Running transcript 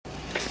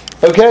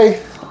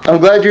Okay, I'm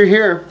glad you're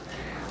here.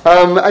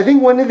 I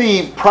think one of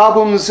the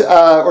problems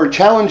or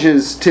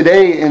challenges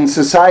today in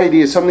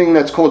society is something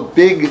that's called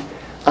big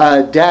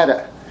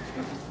data.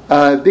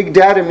 Big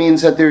data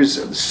means that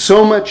there's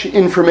so much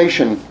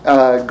information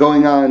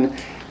going on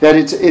that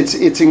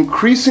it's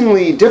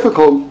increasingly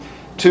difficult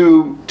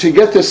to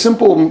get the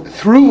simple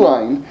through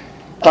line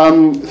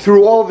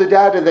through all the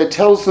data that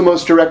tells the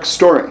most direct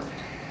story.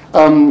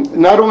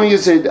 Not only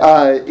is it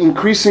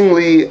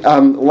increasingly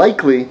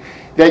likely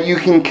that you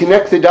can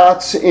connect the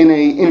dots in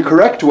an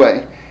incorrect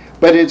way,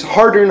 but it's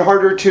harder and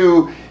harder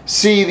to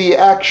see the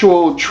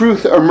actual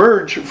truth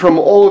emerge from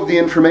all of the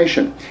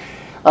information.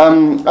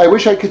 I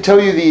wish I could tell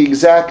you the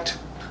exact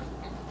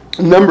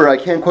number. I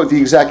can't quote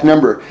the exact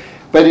number,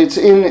 but it's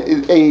in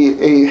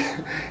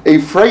a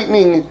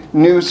frightening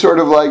new sort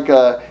of like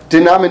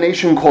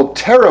denomination called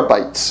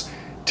terabytes.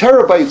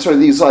 Terabytes are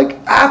these like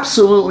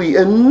absolutely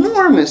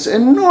enormous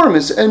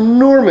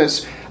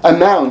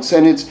amounts,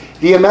 and it's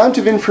the amount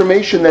of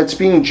information that's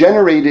being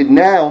generated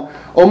now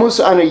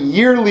almost on a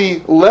yearly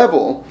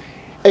level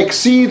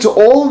exceeds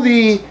all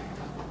the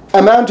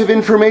amount of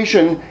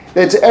information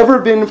that's ever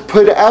been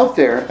put out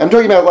there. I'm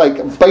talking about like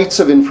bytes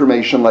of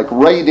information, like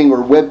writing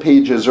or web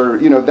pages or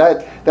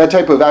that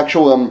type of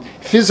actual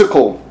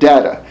physical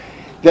data.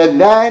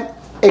 That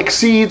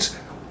exceeds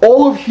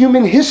all of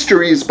human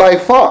histories by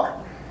far.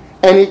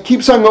 And it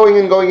keeps on going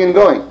and going and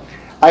going.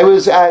 I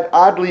was at,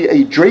 oddly,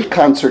 a Drake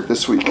concert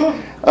this week.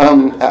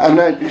 I'm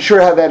not sure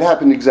how that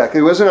happened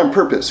exactly. It wasn't on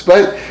purpose,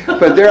 but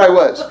there I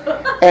was.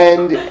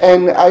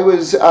 And I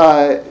was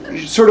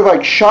sort of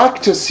like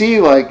shocked to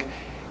see like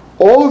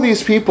all of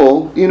these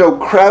people,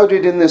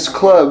 crowded in this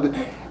club,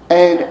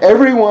 and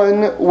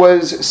everyone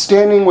was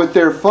standing with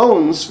their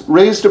phones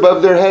raised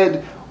above their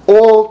head,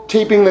 all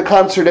taping the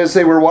concert as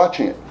they were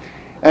watching it.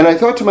 And I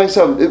thought to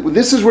myself,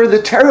 this is where the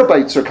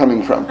terabytes are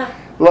coming from.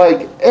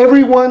 Like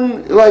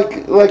everyone,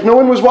 like no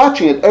one was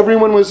watching it.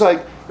 Everyone was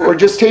like, or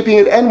just taping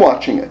it and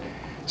watching it.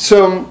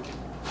 So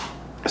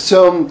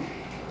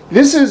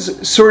this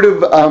is sort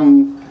of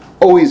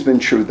always been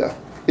true, though.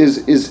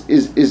 Is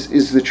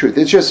the truth?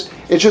 It's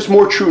just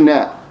more true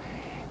now.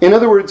 In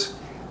other words,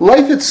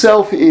 life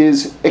itself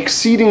is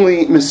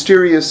exceedingly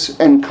mysterious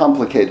and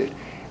complicated,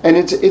 and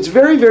it's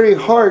very, very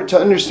hard to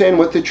understand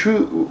what the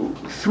true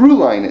through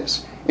line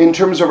is in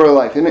terms of our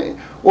life,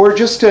 or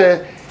just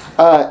to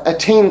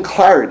attain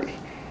clarity.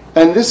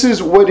 And this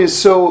is what is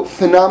so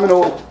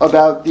phenomenal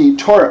about the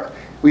Torah.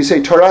 We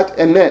say Torat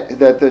Emet,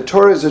 that the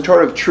Torah is a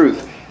Torah of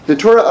truth. The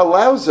Torah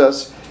allows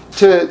us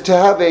to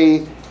have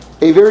a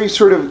very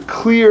sort of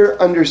clear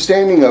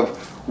understanding of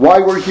why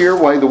we're here,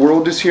 why the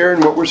world is here,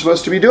 and what we're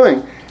supposed to be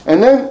doing.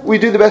 And then we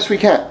do the best we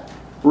can,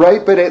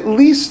 right? But at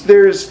least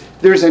there's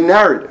a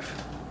narrative.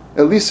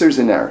 At least there's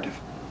a narrative.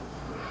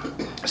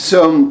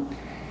 So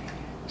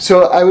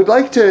I would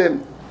like to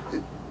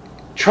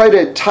try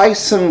to tie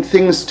some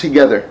things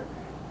together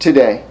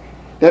today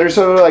that are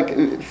sort of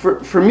like,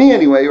 for me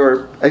anyway,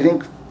 or I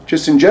think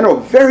just in general,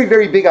 very,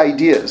 very big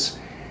ideas,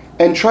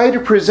 and try to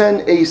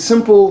present a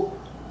simple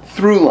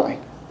through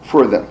line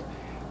for them.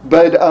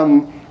 But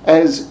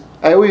as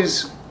I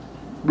always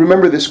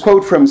remember this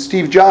quote from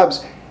Steve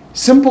Jobs,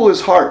 simple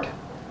is hard.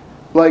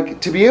 Like,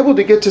 to be able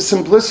to get to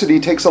simplicity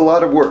takes a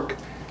lot of work.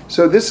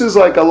 So this is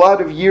like a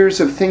lot of years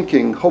of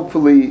thinking.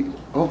 Hopefully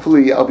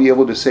I'll be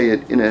able to say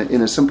it in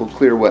a simple,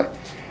 clear way.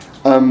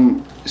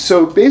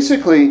 So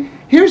basically,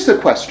 here's the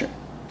question.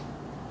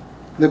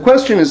 The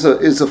question is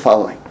the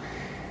following.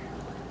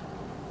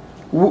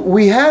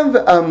 We have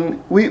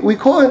we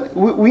call it.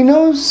 We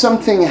know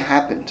something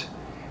happened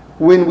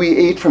when we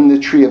ate from the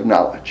tree of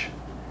knowledge,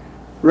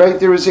 right?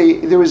 There was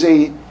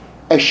a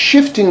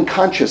shift in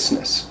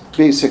consciousness.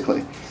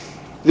 Basically,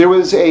 there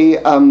was a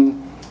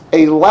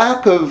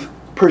lack of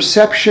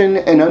perception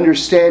and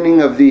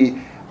understanding of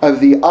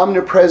the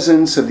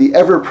omnipresence, of the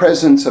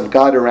ever-presence of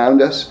God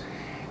around us.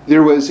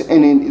 There was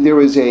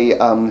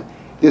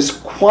this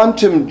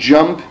quantum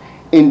jump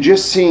in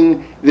just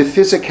seeing the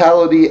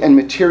physicality and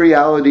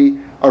materiality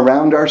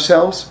around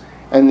ourselves,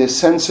 and this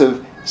sense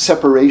of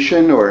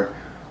separation or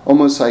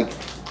almost like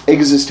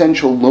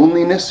existential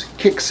loneliness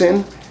kicks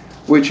in,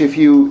 which if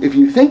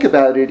you think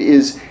about it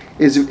is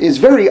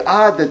very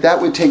odd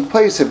that would take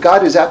place. If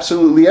God is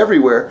absolutely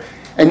everywhere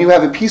and you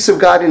have a piece of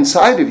God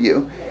inside of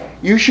you,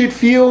 you should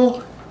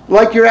feel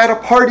like you're at a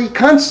party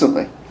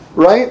constantly,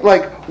 right?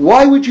 Like,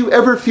 why would you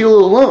ever feel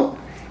alone?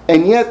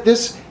 And yet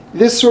this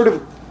sort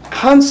of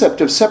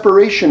concept of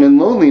separation and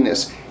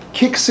loneliness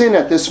kicks in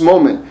at this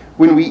moment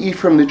when we eat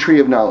from the tree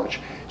of knowledge.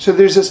 So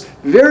there's this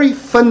very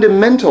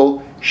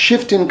fundamental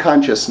shift in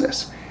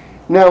consciousness.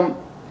 Now,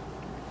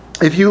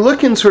 if you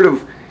look in sort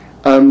of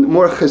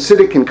more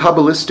Hasidic and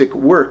Kabbalistic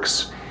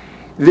works,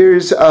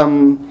 there's a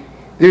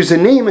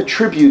name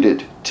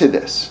attributed to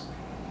this,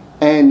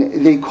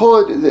 and they call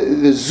it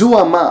the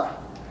Zuama,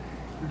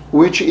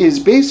 which is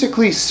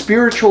basically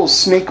spiritual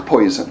snake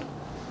poison.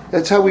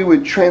 That's how we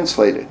would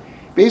translate it.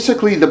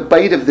 Basically, the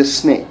bite of the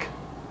snake.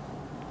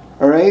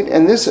 All right?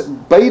 And this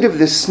bite of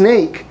the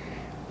snake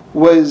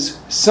was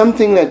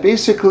something that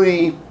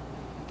basically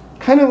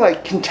kind of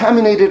like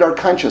contaminated our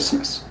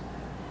consciousness,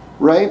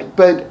 right?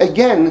 But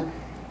again,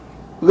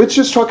 let's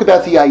just talk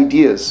about the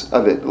ideas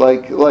of it,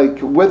 like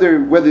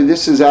whether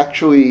this is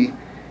actually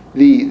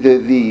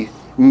the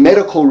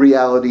medical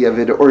reality of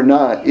it or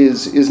not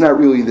is not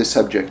really the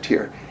subject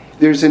here.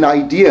 There's an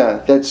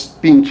idea that's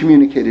being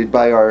communicated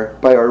by our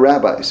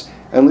rabbis,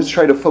 and let's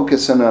try to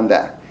focus in on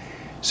that.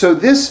 So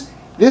this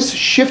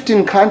shift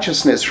in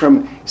consciousness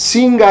from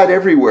seeing God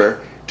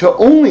everywhere to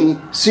only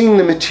seeing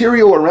the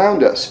material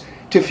around us,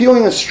 to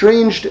feeling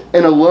estranged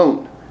and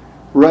alone,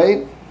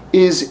 right,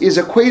 is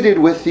equated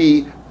with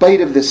the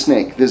bite of the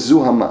snake, the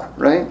zuhama,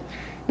 right?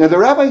 Now the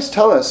rabbis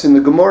tell us in the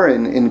Gemara,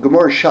 in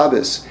Gemara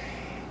Shabbos,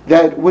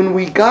 that when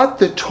we got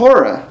the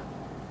Torah,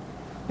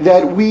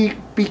 that we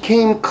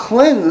became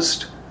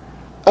cleansed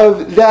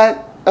of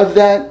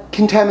that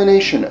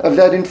contamination, of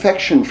that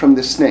infection from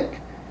the snake.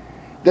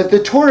 That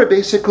the Torah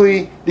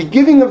basically, the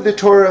giving of the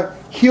Torah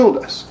healed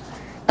us.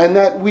 And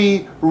that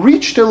we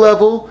reached a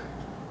level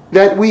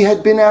that we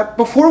had been at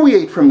before we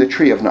ate from the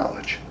tree of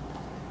knowledge.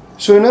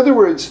 So in other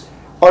words,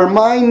 our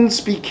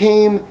minds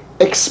became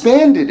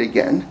expanded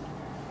again,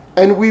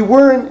 and we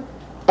weren't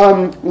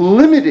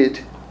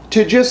limited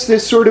to just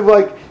this sort of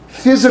like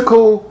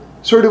physical,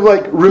 sort of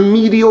like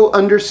remedial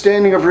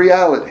understanding of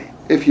reality,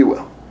 if you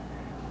will.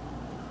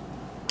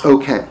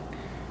 Okay,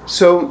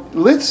 so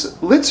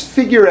let's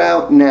figure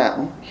out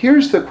now,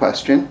 here's the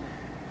question,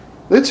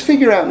 let's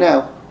figure out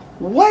now,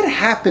 what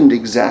happened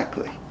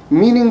exactly?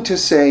 Meaning to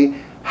say,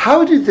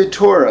 how did the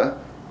Torah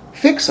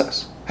fix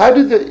us? How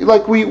did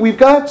we've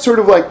got sort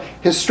of like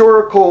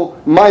historical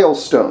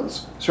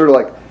milestones, sort of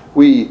like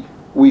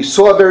we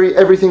saw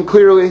everything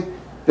clearly,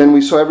 then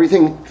we saw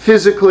everything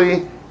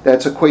physically,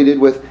 that's equated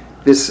with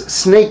this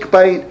snake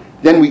bite,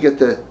 then we get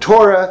the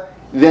Torah,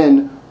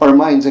 then our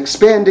minds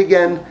expand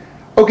again.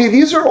 Okay,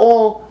 these are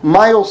all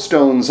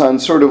milestones on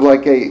sort of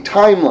like a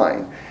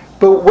timeline.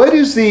 But what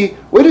is the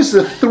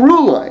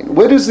through line?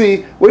 What is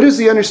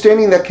the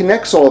understanding that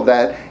connects all of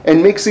that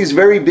and makes these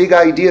very big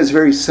ideas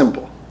very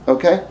simple?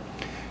 Okay?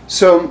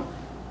 So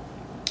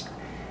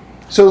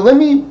let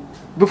me,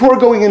 before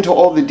going into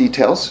all the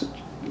details,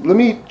 let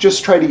me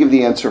just try to give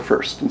the answer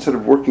first, instead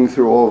of working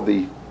through all of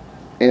the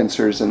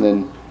answers and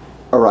then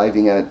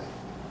arriving at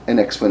an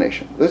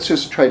explanation. Let's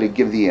just try to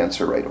give the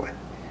answer right away.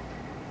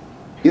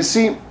 You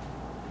see,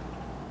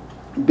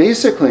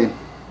 basically,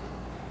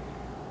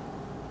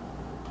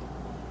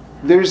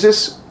 there's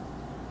this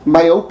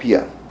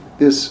myopia,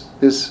 this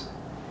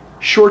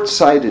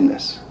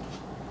short-sightedness,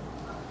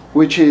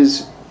 which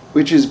is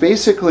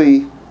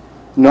basically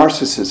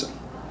narcissism.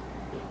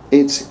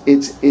 It's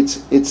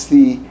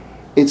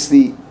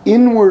the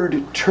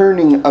inward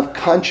turning of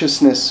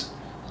consciousness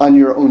on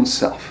your own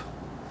self,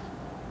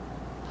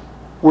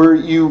 where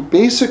you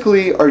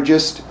basically are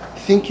just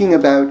thinking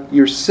about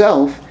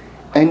yourself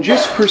and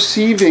just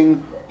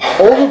perceiving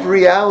all of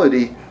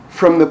reality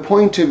from the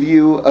point of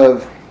view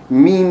of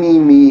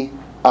me,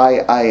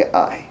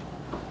 I.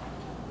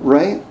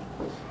 Right?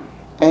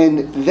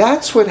 And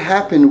that's what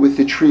happened with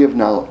the tree of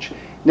knowledge.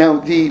 Now,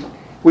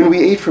 when we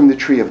ate from the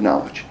tree of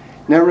knowledge.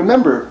 Now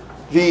remember,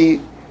 the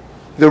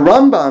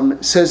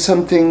Rambam says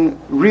something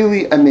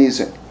really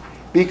amazing,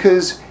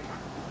 because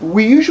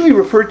we usually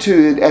refer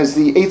to it as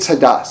the Eitz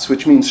Hadas,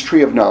 which means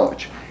tree of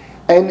knowledge.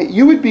 And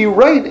you would be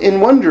right in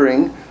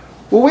wondering,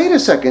 well, wait a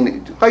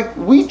second, like,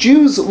 we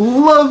Jews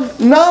love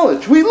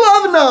knowledge. We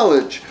love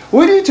knowledge.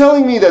 What are you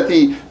telling me, that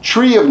the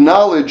tree of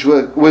knowledge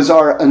was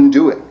our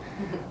undoing?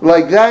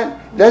 Like,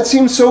 that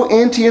seems so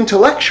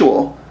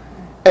anti-intellectual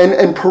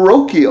and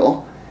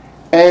parochial,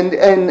 and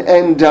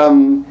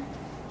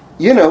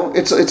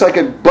it's like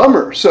a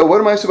bummer. So what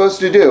am I supposed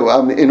to do?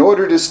 In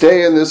order to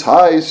stay in this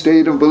high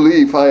state of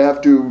belief, I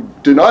have to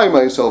deny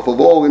myself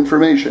of all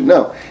information.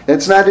 No,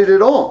 that's not it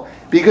at all,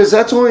 because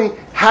that's only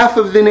half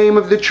of the name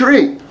of the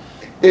tree.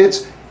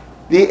 It's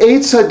the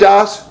Eitz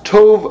Hadas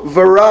Tov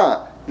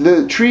V'Ra,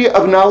 the tree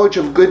of knowledge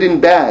of good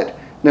and bad.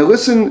 Now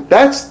listen,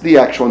 that's the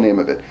actual name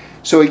of it.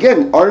 So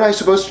again, aren't I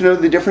supposed to know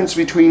the difference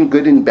between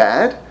good and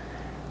bad?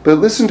 But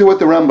listen to what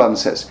the Rambam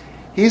says.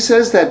 He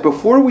says that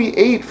before we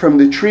ate from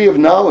the tree of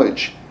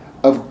knowledge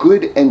of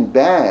good and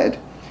bad,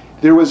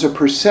 there was a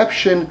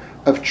perception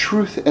of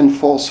truth and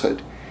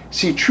falsehood.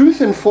 See, truth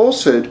and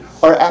falsehood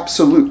are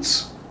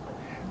absolutes.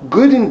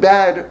 Good and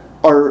bad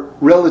are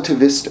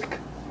relativistic.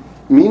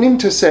 Meaning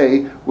to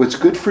say, what's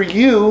good for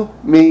you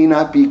may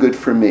not be good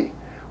for me.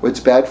 What's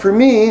bad for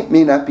me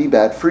may not be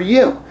bad for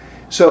you.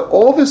 So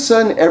all of a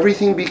sudden,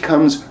 everything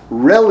becomes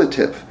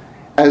relative,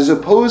 as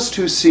opposed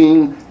to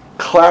seeing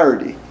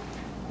clarity.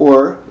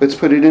 Or, let's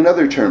put it in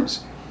other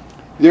terms,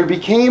 there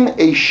became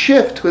a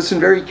shift, listen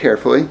very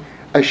carefully,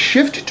 a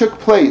shift took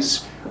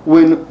place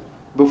when,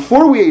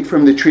 before we ate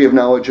from the tree of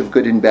knowledge of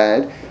good and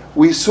bad,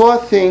 we saw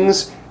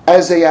things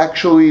as they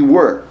actually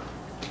were.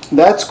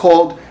 That's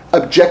called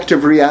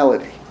objective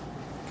reality.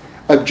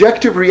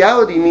 Objective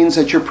reality means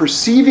that you're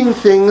perceiving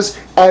things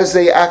as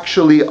they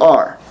actually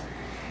are.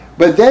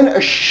 But then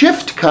a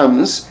shift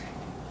comes,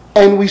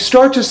 and we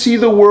start to see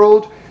the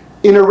world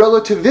in a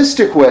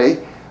relativistic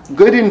way,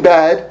 good and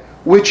bad,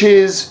 which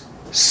is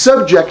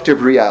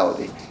subjective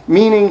reality,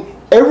 meaning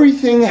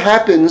everything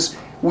happens,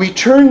 we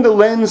turn the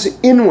lens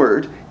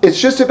inward,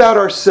 it's just about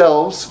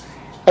ourselves,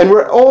 and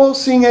we're all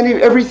seeing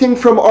everything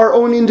from our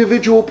own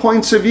individual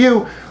points of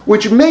view,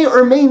 which may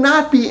or may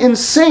not be in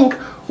sync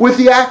with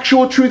the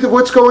actual truth of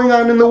what's going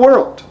on in the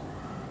world.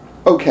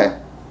 Okay.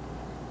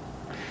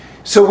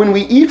 So when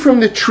we eat from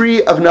the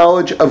tree of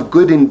knowledge of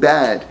good and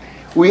bad,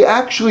 we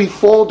actually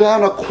fall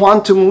down a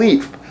quantum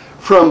leap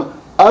from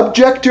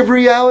objective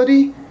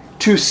reality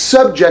to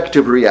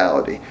subjective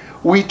reality.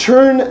 We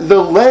turn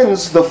the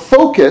lens, the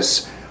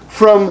focus,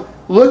 from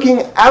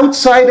looking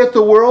outside at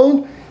the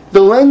world,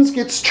 the lens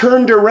gets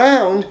turned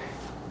around,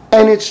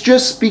 and it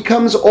just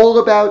becomes all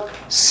about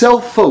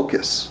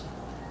self-focus.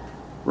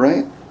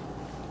 Right?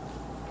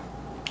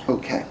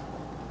 Okay.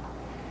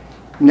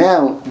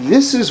 Now,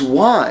 this is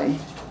why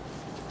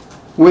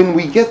when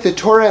we get the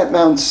Torah at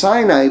Mount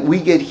Sinai, we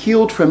get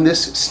healed from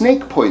this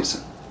snake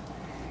poison.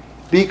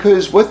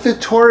 Because what the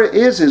Torah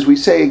is we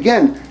say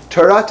again,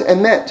 Torat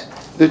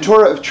Emet, the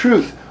Torah of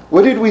truth.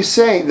 What did we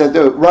say that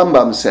the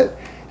Rambam said?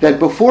 That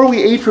before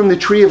we ate from the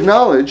tree of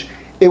knowledge,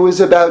 it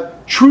was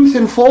about truth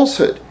and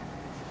falsehood.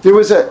 There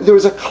was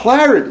a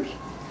clarity.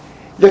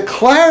 The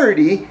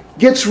clarity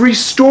gets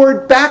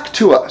restored back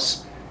to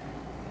us.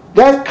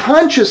 That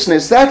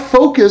consciousness, that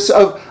focus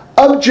of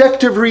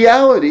objective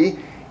reality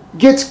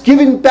gets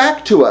given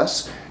back to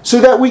us so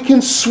that we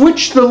can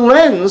switch the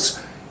lens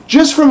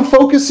just from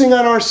focusing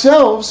on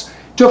ourselves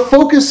to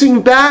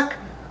focusing back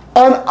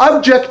on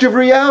objective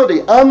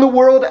reality, on the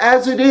world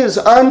as it is,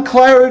 on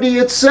clarity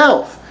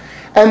itself.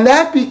 And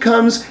that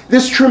becomes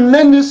this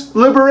tremendous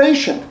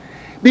liberation.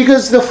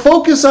 Because the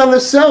focus on the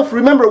self,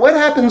 remember, what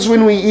happens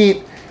when we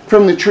eat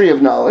from the tree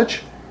of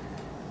knowledge?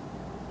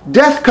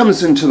 Death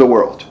comes into the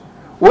world.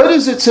 What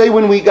does it say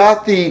when we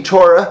got the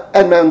Torah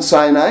at Mount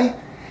Sinai?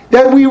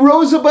 That we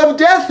rose above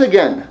death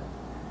again.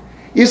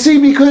 You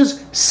see,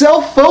 because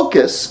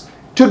self-focus,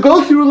 to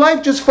go through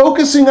life just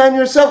focusing on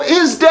yourself,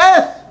 is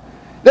death.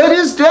 That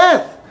is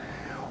death.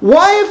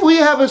 Why, if we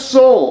have a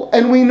soul,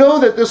 and we know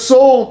that the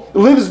soul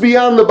lives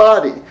beyond the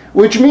body,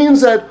 which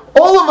means that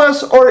all of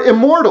us are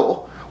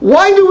immortal,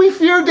 why do we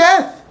fear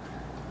death?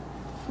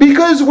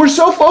 Because we're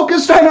so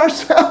focused on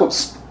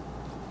ourselves.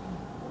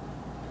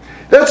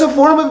 That's a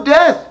form of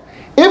death.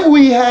 If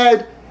we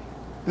had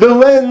the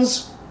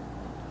lens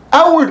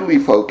outwardly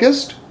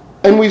focused,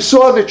 and we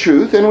saw the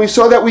truth, and we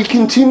saw that we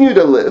continue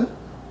to live,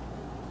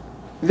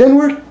 then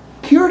we're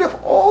cured of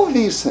all of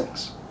these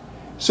things.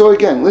 So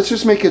again, let's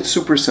just make it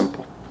super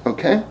simple,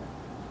 okay?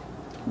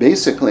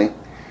 Basically,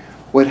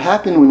 what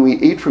happened when we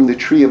ate from the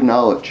tree of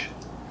knowledge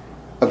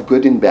of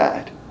good and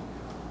bad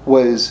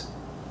was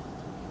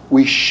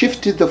we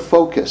shifted the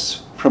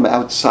focus from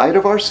outside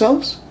of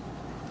ourselves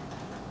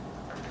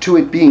to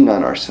it being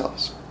on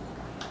ourselves.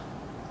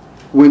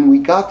 When we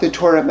got the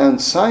Torah at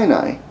Mount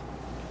Sinai,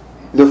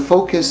 the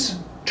focus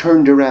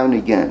turned around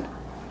again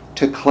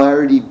to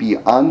clarity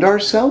beyond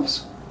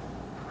ourselves,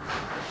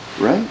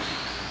 right?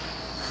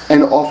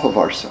 And off of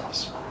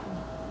ourselves.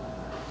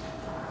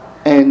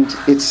 And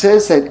it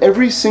says that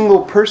every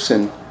single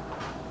person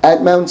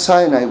at Mount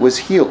Sinai was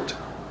healed.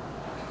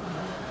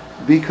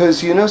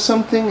 Because you know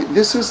something?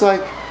 This is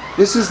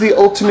the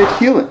ultimate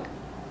healing.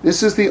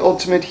 This is the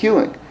ultimate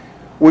healing.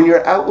 When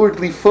you're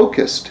outwardly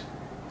focused,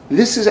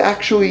 this is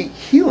actually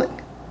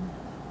healing.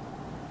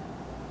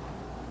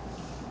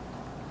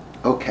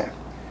 Okay.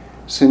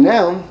 So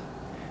now,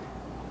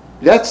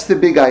 that's the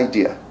big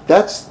idea.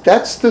 That's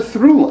the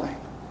through line.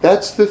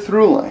 That's the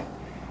through line.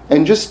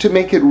 And just to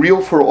make it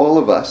real for all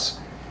of us,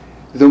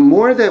 the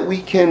more that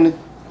we can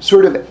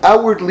sort of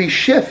outwardly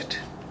shift,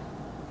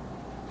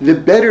 the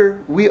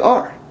better we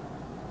are.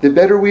 The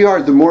better we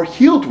are, the more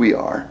healed we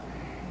are,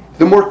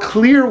 the more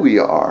clear we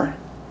are,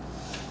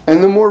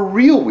 and the more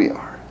real we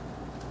are.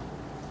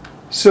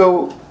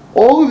 So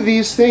all of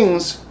these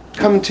things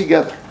come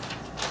together,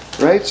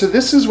 right? So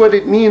this is what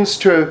it means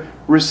to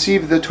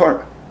receive the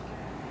Torah.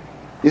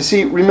 You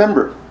see,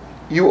 remember,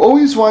 you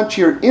always want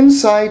your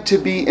inside to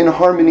be in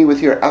harmony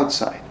with your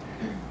outside.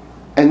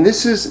 And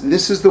this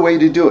is the way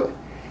to do it.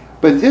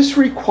 But this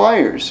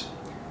requires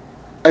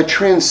a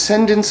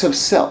transcendence of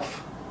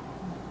self.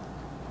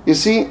 You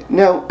see,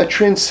 now a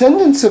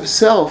transcendence of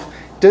self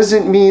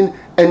doesn't mean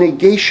a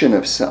negation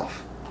of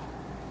self.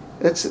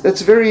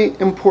 That's very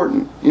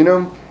important. You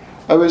know,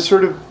 I was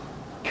sort of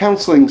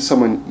counseling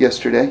someone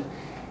yesterday,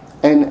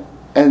 and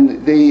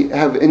they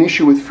have an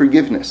issue with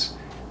forgiveness.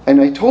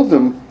 And I told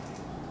them,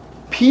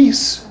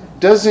 peace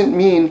doesn't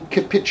mean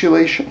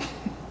capitulation.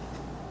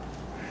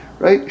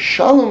 Right?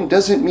 Shalom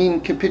doesn't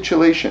mean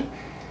capitulation.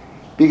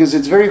 Because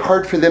it's very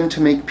hard for them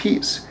to make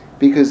peace.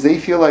 Because they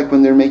feel like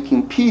when they're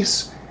making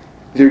peace,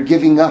 they're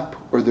giving up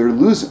or they're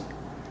losing.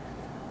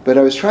 But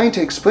I was trying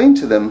to explain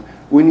to them,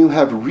 when you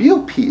have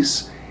real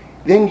peace,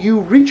 then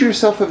you rid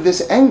yourself of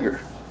this anger.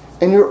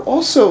 And you're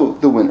also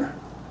the winner.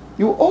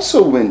 You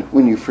also win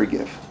when you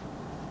forgive.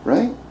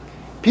 Right?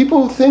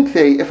 People think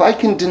if I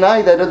can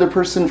deny that other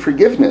person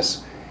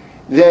forgiveness,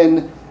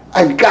 then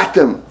I've got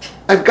them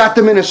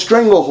in a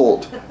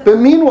stranglehold. But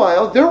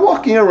meanwhile, they're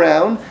walking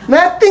around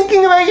not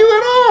thinking about you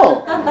at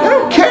all. They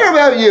don't care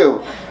about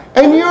you.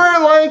 And you're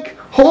like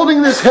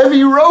holding this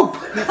heavy rope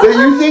that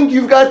you think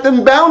you've got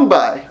them bound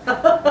by.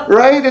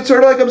 Right? It's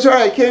sort of like, I'm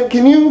sorry,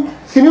 can you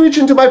reach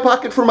into my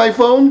pocket for my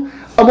phone?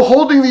 I'm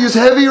holding these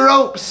heavy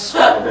ropes.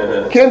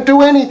 Can't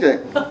do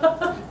anything.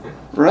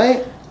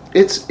 Right?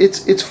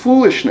 It's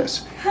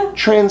foolishness.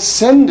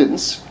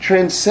 Transcendence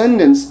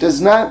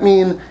does not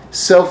mean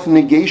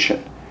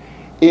self-negation.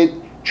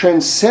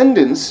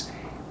 Transcendence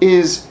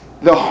is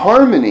the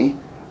harmony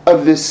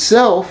of the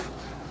self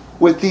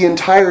with the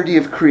entirety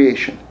of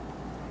creation.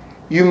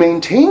 You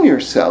maintain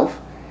yourself,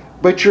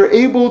 but you're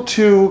able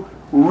to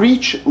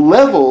reach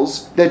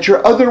levels that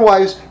you're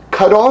otherwise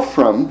cut off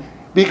from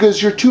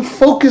because you're too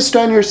focused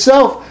on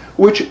yourself,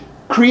 which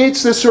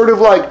creates this sort of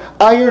like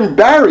iron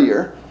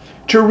barrier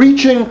to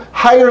reaching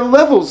higher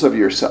levels of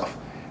yourself.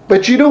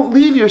 But you don't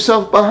leave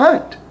yourself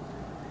behind.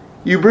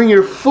 You bring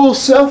your full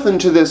self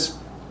into this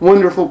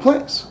wonderful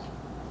place.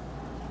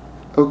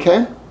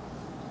 Okay?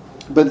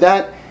 But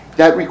that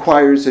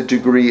requires a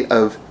degree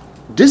of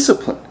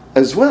discipline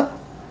as well.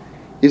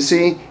 You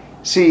see,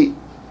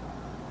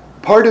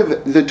 part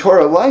of the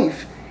Torah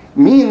life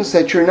means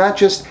that you're not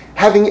just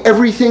having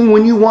everything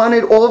when you want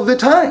it all of the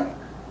time.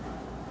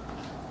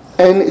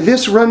 And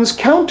this runs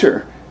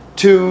counter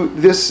to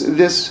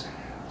this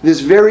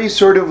very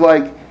sort of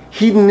like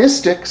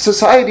hedonistic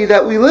society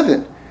that we live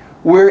in,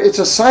 where it's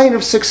a sign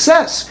of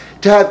success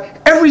to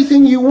have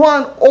everything you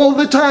want all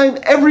the time,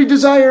 every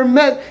desire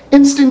met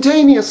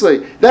instantaneously.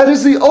 That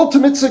is the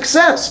ultimate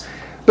success.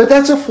 But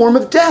that's a form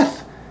of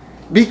death,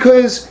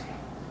 because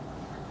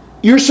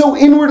you're so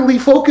inwardly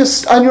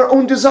focused on your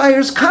own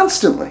desires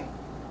constantly.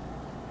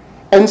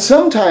 And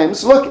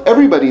sometimes, look,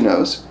 everybody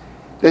knows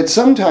that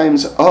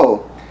sometimes,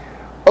 oh,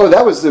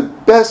 that was the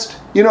best.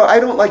 I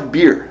don't like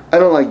beer.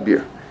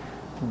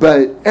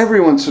 But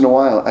every once in a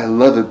while, I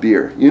love a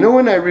beer. You know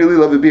when I really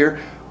love a beer?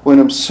 When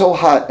I'm so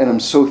hot and I'm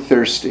so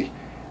thirsty.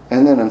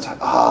 And then I'm like,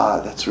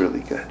 that's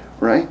really good,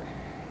 right?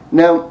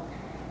 Now,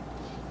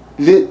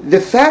 the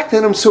fact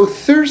that I'm so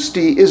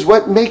thirsty is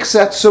what makes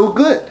that so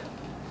good.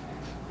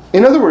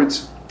 In other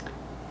words,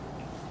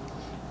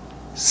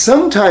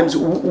 sometimes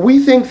we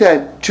think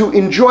that to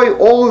enjoy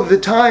all of the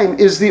time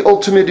is the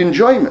ultimate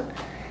enjoyment.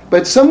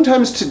 But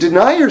sometimes to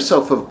deny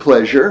yourself of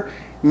pleasure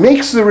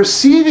makes the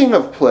receiving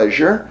of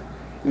pleasure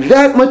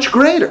that much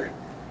greater.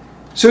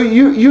 So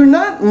you're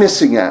not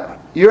missing out.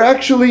 You're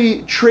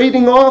actually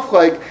trading off,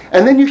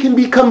 and then you can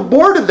become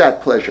bored of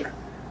that pleasure.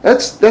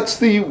 That's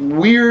the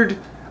weird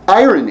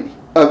irony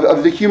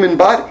of the human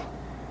body.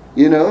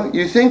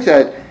 You think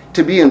that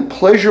to be in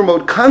pleasure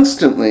mode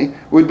constantly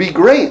would be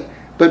great,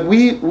 but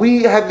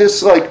we have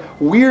this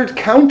weird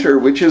counter,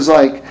 which is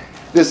like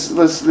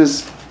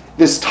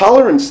this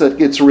tolerance that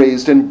gets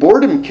raised and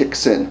boredom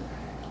kicks in,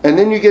 and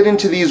then you get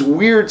into these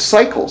weird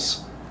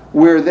cycles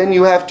where then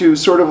you have to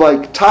sort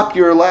of top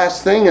your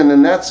last thing, and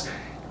then that's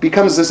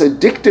becomes this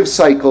addictive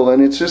cycle,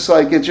 and it's just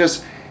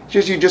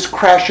you just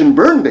crash and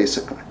burn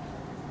basically.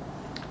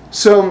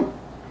 So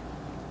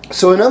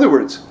in other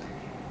words,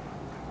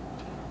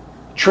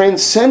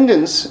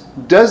 transcendence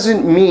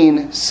doesn't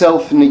mean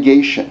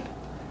self-negation.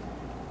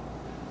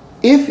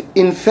 If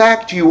in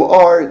fact you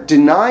are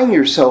denying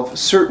yourself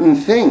certain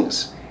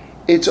things,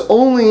 it's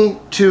only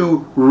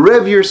to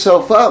rev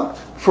yourself up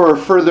for a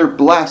further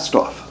blast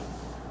off.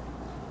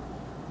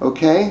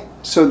 Okay?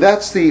 So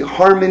that's the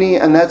harmony,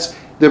 and that's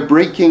the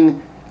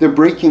breaking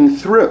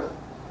through,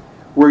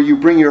 where you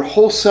bring your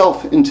whole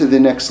self into the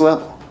next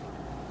level.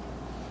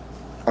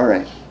 All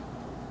right.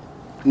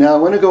 Now I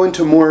want to go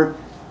into more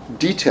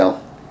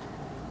detail,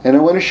 and I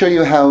want to show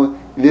you how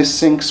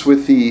this syncs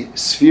with the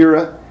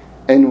Sphira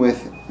and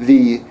with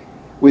the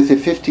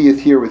 50th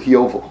here with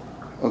Yovel.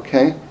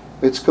 Okay?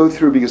 Let's go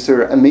through, because there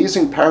are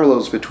amazing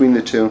parallels between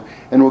the two,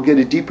 and we'll get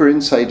a deeper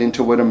insight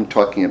into what I'm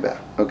talking about.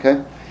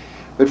 Okay?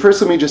 But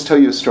first, let me just tell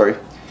you a story.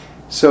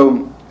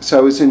 So I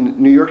was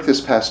in New York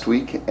this past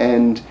week,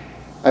 and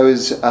I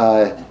was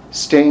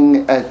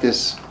staying at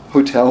this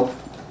hotel,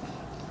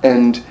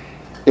 and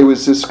it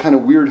was this kind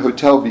of weird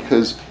hotel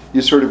because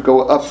you sort of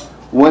go up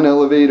one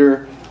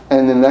elevator,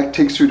 and then that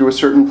takes you to a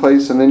certain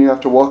place, and then you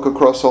have to walk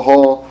across a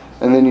hall,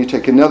 and then you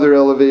take another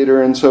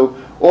elevator, and so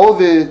all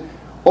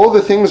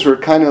the things were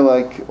kind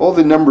of all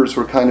the numbers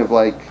were kind of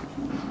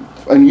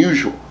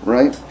unusual,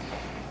 right?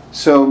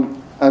 So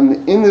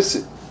I'm in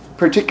this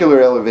particular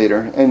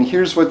elevator, and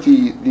here's what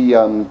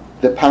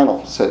the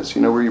panel says,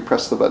 where you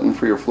press the button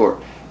for your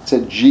floor. It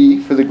said G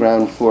for the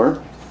ground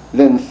floor,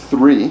 then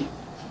 3,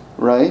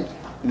 right?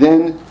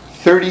 Then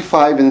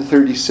 35 and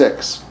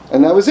 36.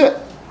 And that was it.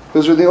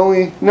 Those were the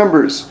only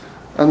numbers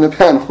on the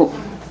panel.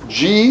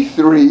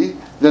 G3,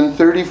 then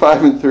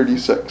 35 and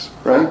 36,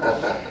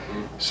 right?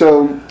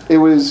 So it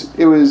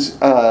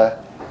was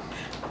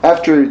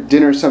after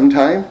dinner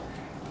sometime,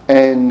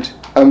 and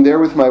I'm there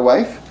with my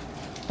wife,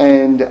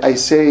 and I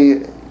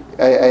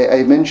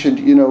mentioned,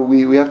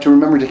 we have to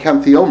remember to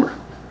count the Omer,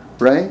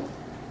 right?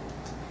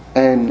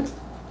 And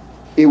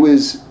it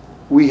was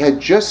we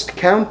had just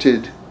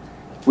counted,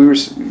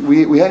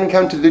 we hadn't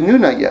counted the new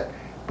night yet,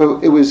 but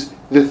it was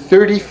the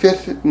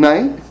 35th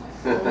night,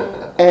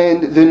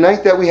 and the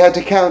night that we had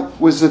to count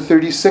was the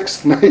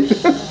 36th night.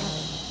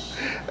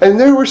 And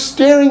they were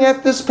staring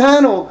at this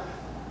panel.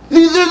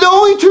 These are the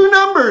only two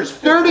numbers,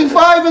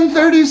 35 and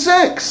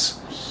 36.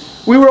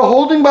 We were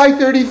holding by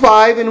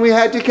 35 and we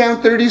had to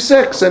count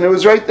 36, and it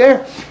was right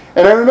there.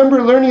 And I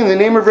remember learning in the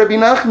name of Rabbi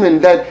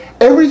Nachman that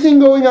everything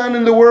going on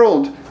in the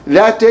world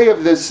that day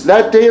of the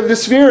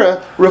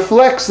Sefira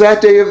reflects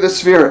that day of the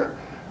Sefira.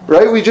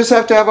 Right? We just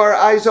have to have our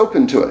eyes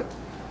open to it.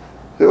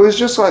 It was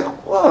just like,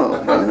 whoa,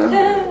 you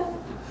know.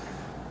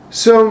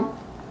 So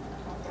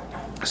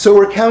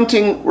we're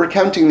counting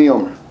the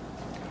Omer,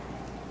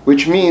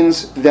 which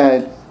means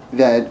that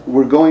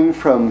we're going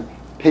from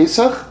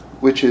Pesach,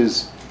 which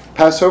is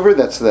Passover,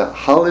 that's the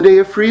holiday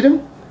of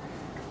freedom,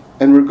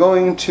 and we're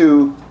going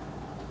to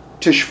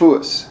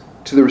Shavuos,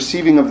 to the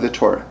receiving of the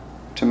Torah,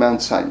 to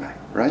Mount Sinai,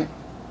 right?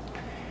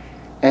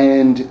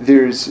 And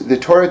the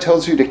Torah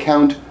tells you to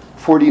count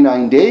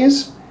 49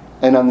 days,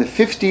 and on the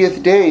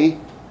 50th day,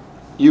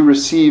 you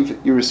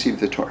receive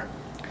the Torah.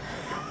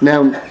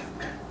 Now,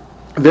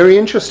 very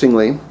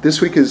interestingly, this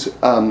week was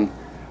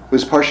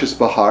Parshas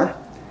Bahar,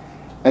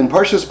 and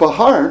Parshas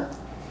Bahar,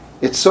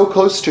 it's so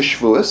close to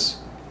Shavuos,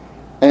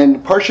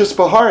 and Parshas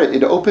Bahar,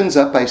 it opens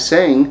up by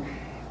saying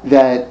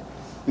that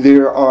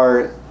you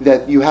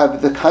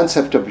have the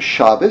concept of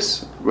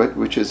Shabbos, right,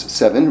 which is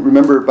 7.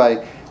 Remember,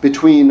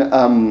 between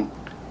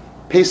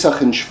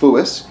Pesach and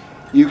Shavuos,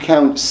 you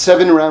count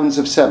 7 rounds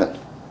of 7,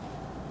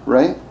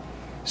 right?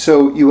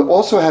 So you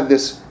also have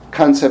this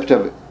concept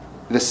of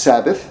the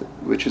Sabbath,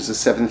 which is the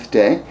 7th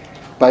day,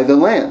 by the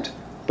land.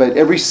 But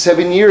every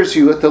 7 years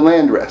you let the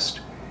land rest.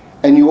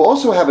 And you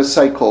also have a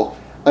cycle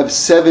of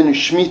 7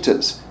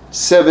 Shemitas,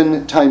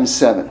 7 times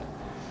 7.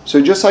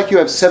 So just like you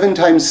have 7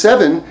 times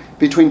 7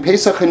 between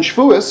Pesach and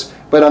Shavuos,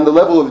 but on the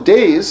level of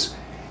days,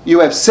 you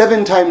have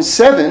 7 times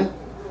 7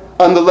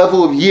 on the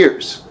level of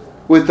years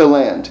with the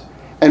land.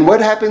 And what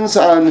happens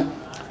on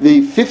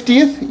the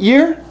 50th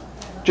year?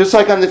 Just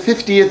like on the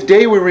 50th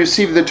day we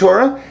receive the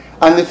Torah,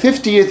 on the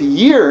 50th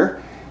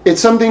year,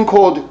 it's something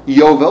called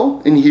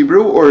Yovel in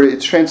Hebrew, or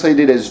it's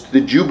translated as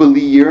the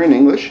Jubilee year in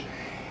English,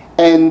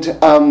 and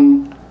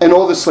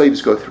all the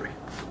slaves go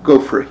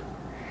free.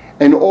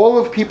 And all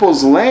of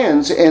people's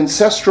lands,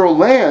 ancestral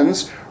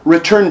lands,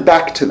 return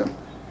back to them.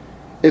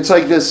 It's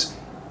like this,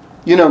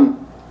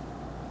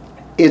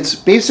 it's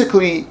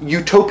basically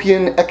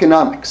utopian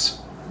economics.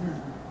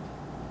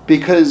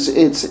 Because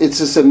it's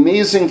this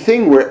amazing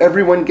thing where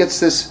everyone gets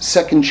this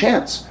second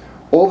chance.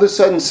 All of a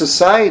sudden,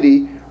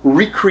 society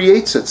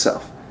recreates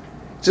itself.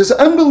 It's this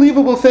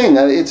unbelievable thing.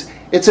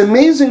 It's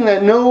amazing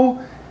that no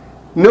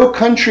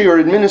country or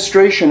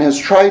administration has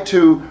tried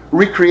to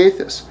recreate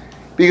this,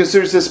 because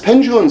there's this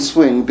pendulum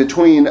swing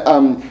between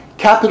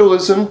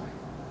capitalism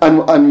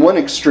on one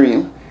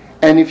extreme,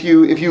 and if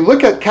you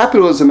look at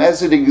capitalism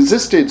as it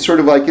existed,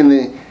 sort of like in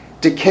the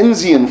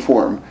Dickensian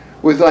form,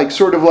 with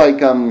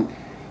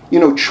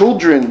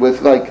children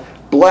with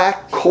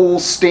black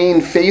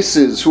coal-stained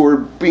faces who are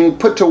being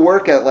put to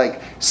work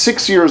at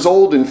 6 years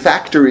old in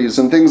factories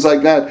and things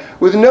like that,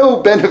 with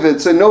no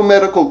benefits and no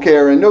medical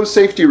care and no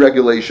safety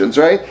regulations,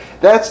 right?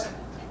 That's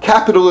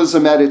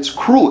capitalism at its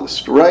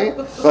cruelest, right?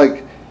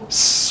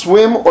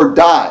 Swim or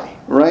die,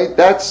 right?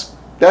 That's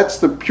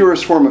the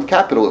purest form of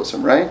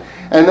capitalism, right?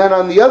 And then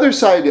on the other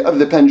side of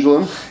the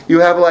pendulum, you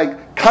have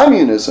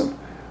communism,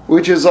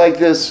 which is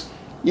this,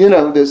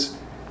 this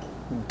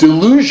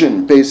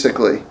delusion,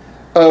 basically,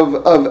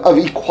 of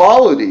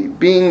equality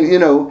being,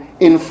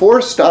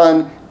 enforced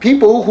on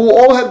people who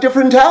all have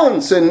different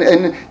talents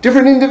and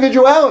different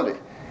individuality,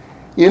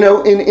 in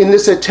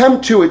this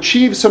attempt to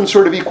achieve some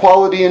sort of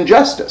equality and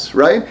justice,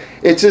 right?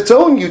 It's its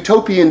own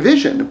utopian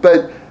vision,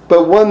 but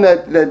one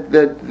that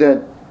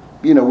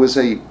was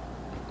a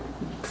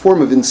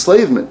form of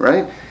enslavement,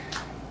 right?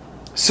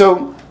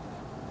 So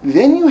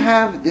then you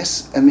have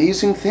this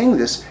amazing thing,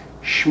 this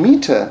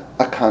Shemitah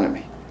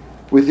economy,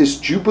 with this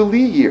Jubilee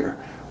year,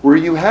 where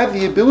you have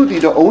the ability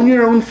to own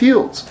your own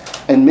fields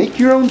and make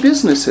your own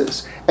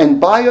businesses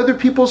and buy other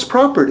people's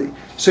property.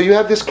 So you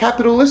have this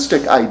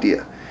capitalistic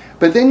idea.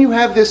 But then you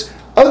have this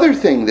other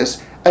thing,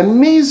 this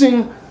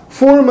amazing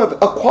form of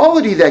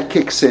equality that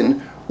kicks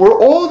in, where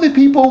all the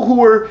people who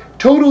were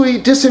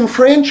totally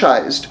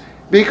disenfranchised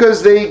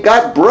because they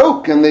got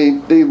broke and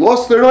they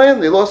lost their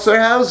land, they lost their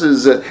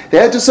houses, they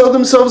had to sell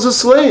themselves as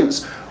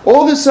slaves.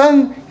 All of a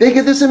sudden, they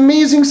get this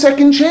amazing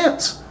second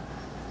chance.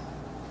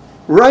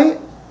 Right?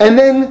 And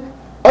then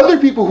other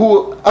people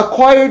who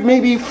acquired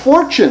maybe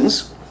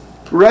fortunes,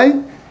 right,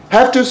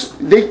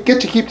 they get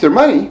to keep their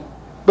money,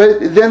 but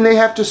then they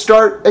have to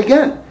start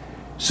again.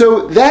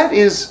 So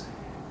that's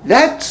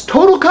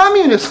total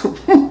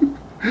communism,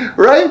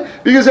 right?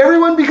 Because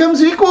everyone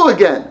becomes equal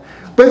again.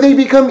 But they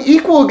become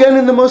equal again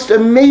in the most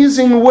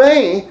amazing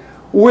way,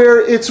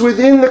 where it's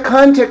within the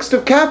context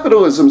of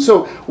capitalism.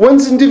 So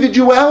one's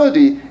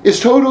individuality is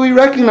totally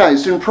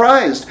recognized and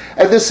prized.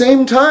 At the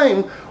same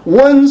time,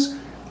 one's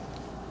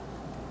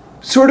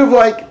sort of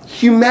like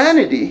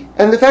humanity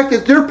and the fact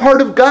that they're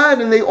part of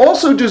God and they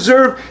also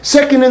deserve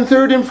second and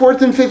third and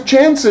fourth and fifth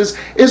chances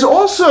is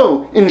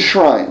also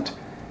enshrined.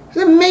 It's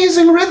an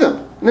amazing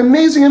rhythm. An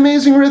amazing,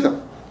 amazing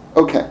rhythm.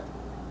 Okay.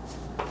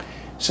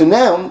 So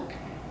now,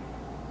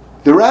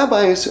 the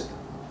rabbis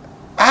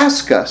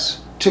ask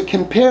us to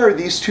compare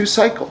these two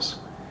cycles.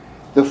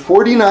 The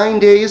 49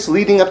 days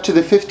leading up to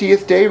the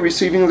 50th day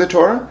receiving the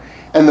Torah,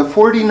 and the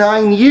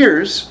 49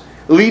 years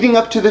leading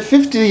up to the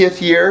 50th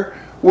year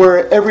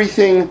where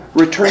everything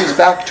returns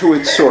back to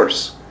its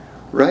source.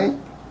 Right?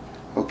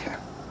 Okay.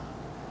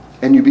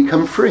 And you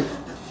become free.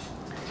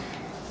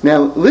 Now,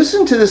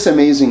 listen to this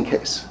amazing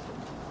case.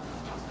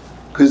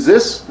 Because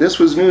this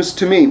was news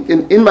to me.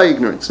 In my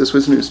ignorance, this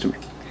was news to me.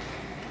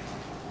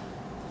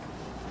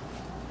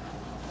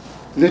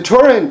 The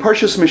Torah in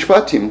Parshas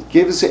Mishpatim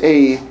gives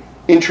a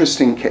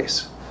interesting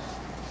case,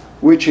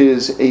 which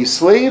is a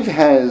slave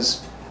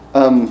has,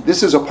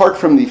 this is apart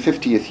from the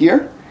 50th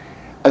year,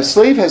 a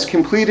slave has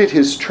completed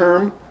his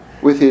term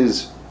with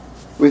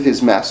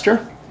his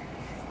master,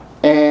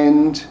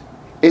 and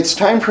it's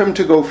time for him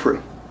to go free.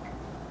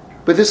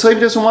 But the slave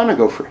doesn't want to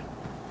go free.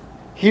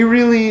 He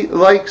really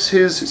likes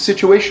his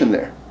situation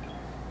there.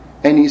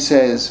 And he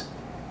says,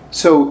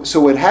 so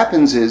what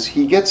happens is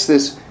he gets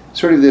this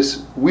sort of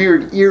this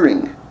weird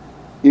earring,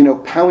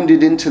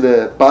 pounded into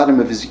the bottom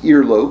of his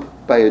earlobe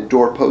by a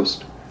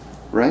doorpost,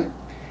 right?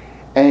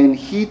 And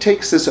he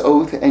takes this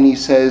oath and he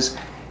says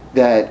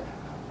that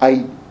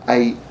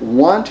I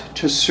want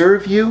to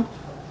serve you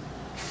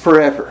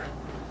forever.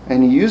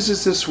 And he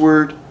uses this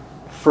word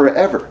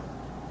forever.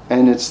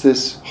 And it's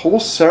this whole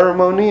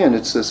ceremony and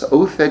it's this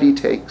oath that he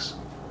takes.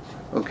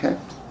 Okay?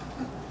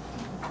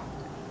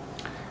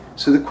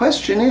 So the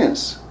question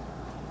is,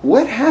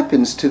 what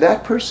happens to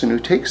that person who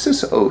takes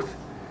this oath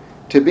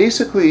to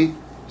basically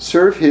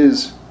serve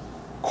his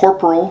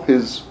corporal,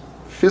 his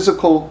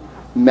physical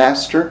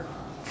master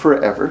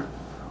forever?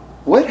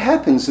 What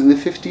happens in the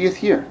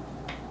 50th year?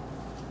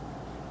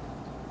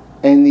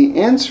 And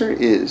the answer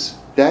is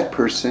that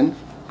person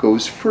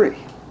goes free.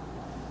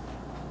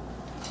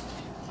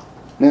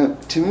 Now,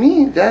 to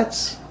me,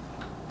 that's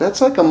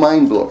like a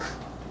mind blower.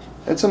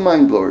 That's a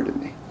mind blower to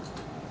me.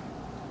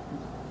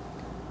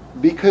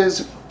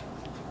 Because,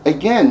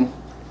 again,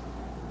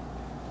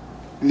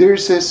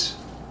 there's this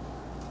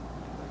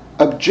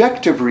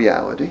objective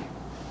reality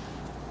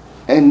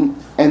and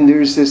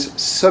there's this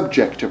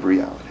subjective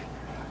reality.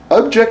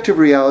 Objective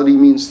reality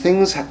means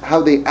things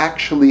how they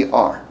actually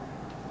are.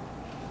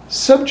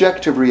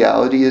 Subjective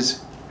reality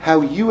is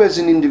how you as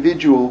an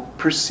individual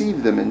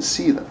perceive them and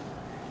see them.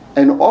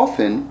 And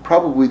often,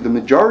 probably the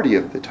majority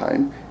of the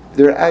time,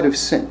 they're out of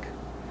sync.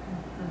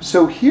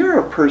 So here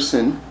a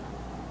person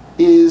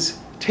is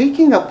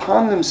taking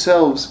upon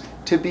themselves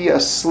to be a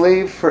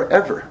slave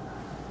forever.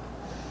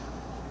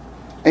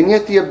 And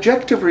yet the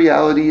objective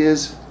reality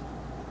is,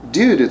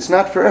 dude, it's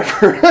not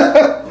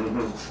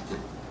forever.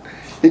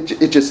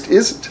 It just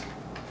isn't.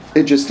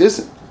 It just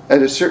isn't.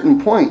 At a certain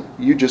point,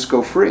 you just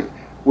go free.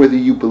 Whether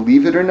you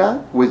believe it or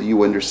not, whether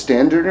you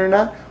understand it or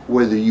not,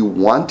 whether you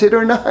want it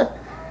or not,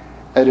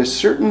 at a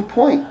certain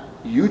point,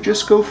 you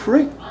just go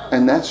free.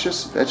 And that's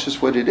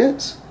just what it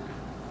is.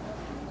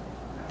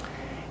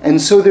 And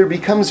so there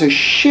becomes a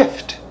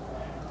shift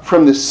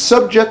from the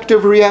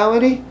subjective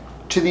reality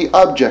to the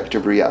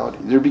objective reality.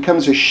 There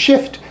becomes a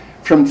shift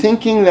from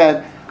thinking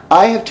that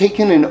I have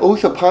taken an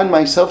oath upon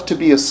myself to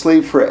be a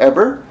slave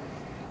forever,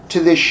 to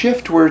this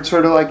shift where it's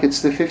sort of like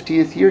it's the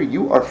 50th year.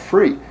 You are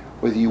free.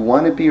 Whether you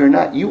want to be or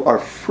not, you are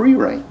free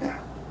right now.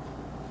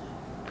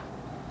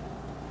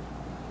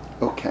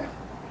 Okay.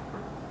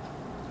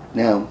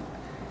 Now,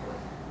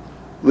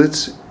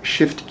 let's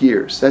shift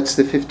gears. That's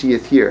the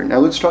 50th year. Now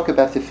let's talk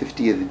about the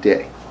 50th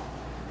day.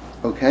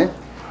 Okay?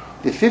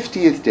 The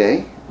 50th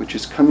day, which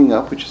is coming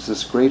up, which is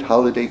this great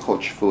holiday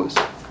called Shavuos,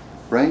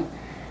 right?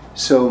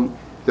 So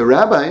the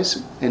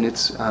rabbis, and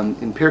it's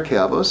in Pirkei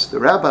Avos, the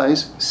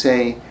rabbis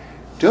say,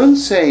 don't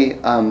say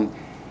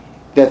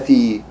that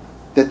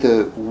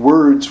the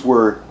words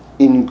were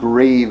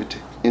engraved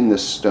in the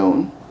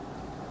stone,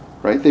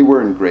 right? They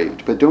were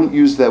engraved, but don't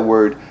use that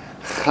word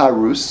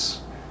charus.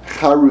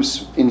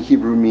 Charus in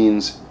Hebrew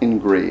means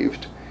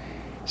engraved.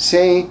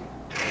 Say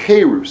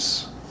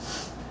cherus,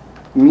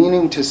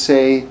 meaning to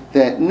say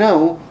that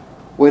no,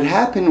 what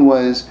happened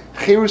was,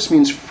 cherus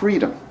means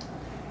freedom.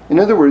 In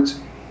other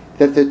words,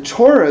 that the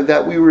Torah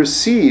that we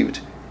received,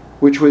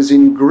 which was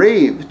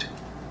engraved,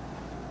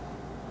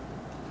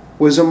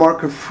 was a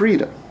mark of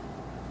freedom.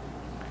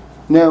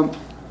 Now,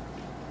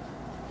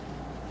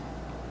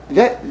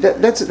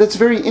 that's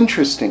very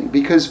interesting,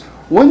 because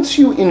once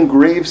you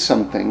engrave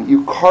something,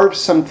 you carve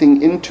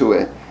something into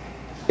it,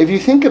 if you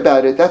think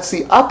about it, that's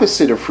the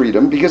opposite of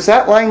freedom, because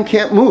that line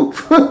can't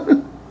move.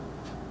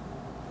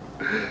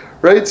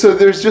 Right? So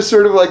there's just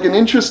sort of like an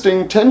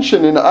interesting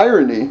tension and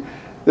irony,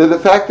 that the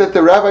fact that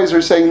the rabbis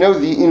are saying, no,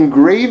 the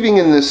engraving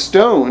in the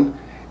stone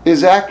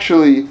is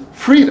actually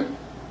freedom.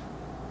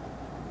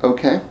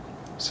 Okay?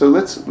 So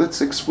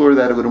let's explore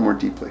that a little more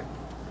deeply.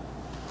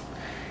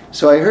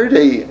 So I heard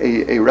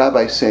a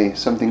rabbi say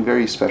something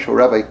very special,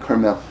 Rabbi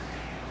Carmel.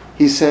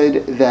 He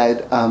said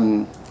that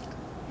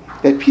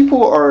that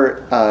people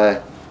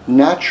are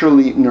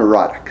naturally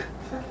neurotic.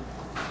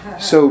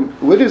 So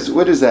what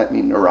does that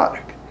mean,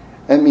 neurotic?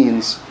 That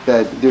means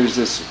that there's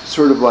this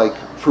sort of like,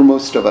 for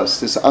most of us,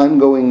 this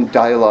ongoing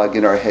dialogue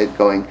in our head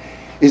going,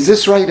 is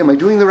this right? Am I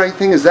doing the right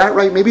thing? Is that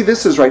right? Maybe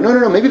this is right.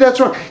 No, maybe that's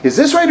wrong. Is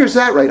this right or is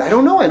that right? I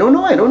don't know.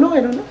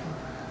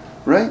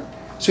 Right?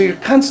 So you're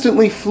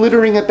constantly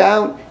flittering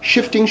about,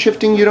 shifting,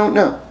 you don't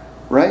know.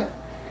 Right?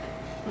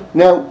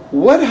 Now,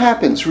 what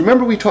happens?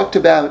 Remember we talked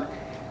about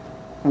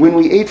when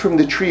we ate from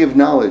the tree of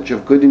knowledge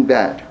of good and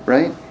bad,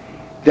 right?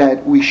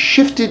 That we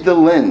shifted the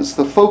lens,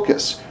 the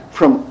focus,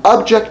 from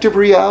objective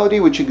reality,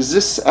 which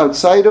exists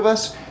outside of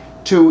us,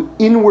 to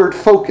inward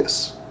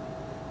focus.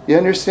 You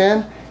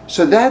understand?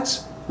 So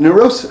that's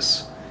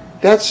neurosis.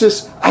 That's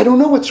just, I don't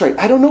know what's right.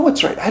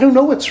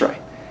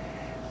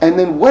 And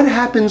then what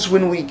happens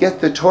when we get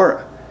the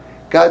Torah?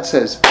 God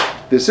says,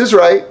 this is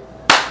right,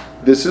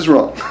 this is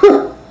wrong.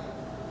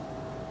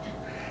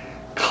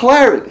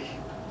 Clarity.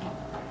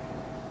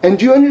 And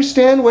do you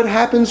understand what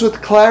happens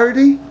with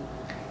clarity?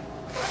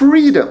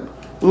 Freedom,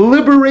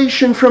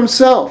 liberation from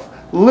self,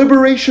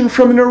 liberation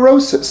from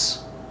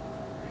neurosis.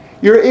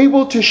 You're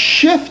able to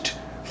shift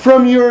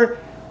from your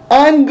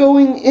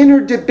ongoing inner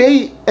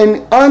debate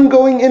and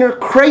ongoing inner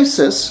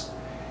crisis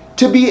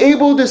to be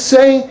able to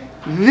say,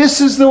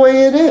 this is the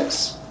way it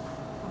is.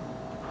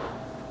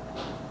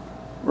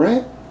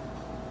 Right?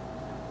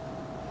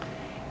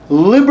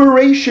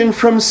 Liberation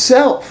from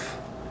self.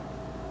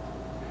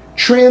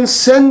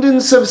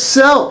 Transcendence of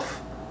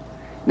self.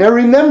 Now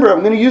remember,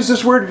 I'm going to use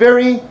this word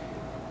very,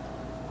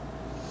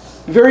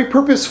 very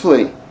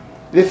purposefully.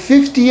 The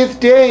 50th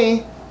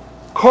day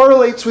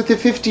correlates with the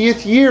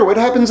 50th year. What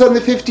happens on the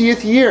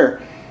 50th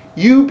year?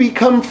 You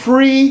become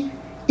free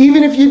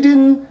even if you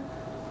didn't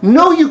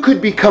know you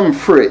could become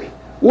free.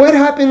 What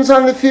happens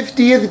on the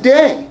 50th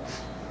day?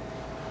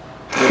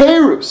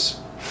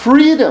 Cherus,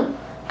 freedom,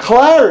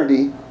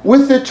 clarity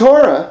with the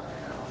Torah,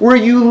 where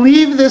you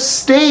leave the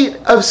state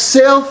of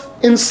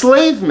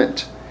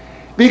self-enslavement.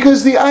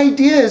 Because the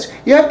idea is,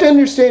 you have to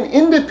understand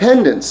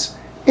independence.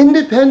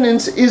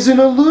 Independence is an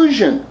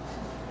illusion.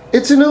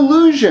 It's an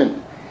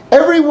illusion.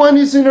 Everyone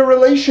is in a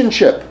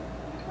relationship.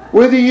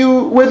 Whether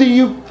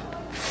you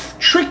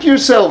trick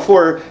yourself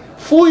or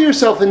fool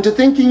yourself into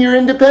thinking you're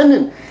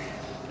independent.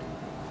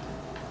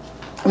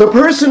 The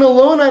person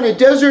alone on a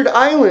desert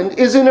island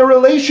is in a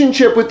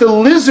relationship with the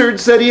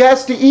lizards that he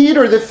has to eat,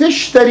 or the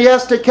fish that he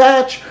has to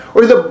catch,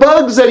 or the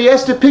bugs that he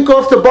has to pick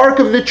off the bark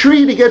of the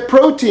tree to get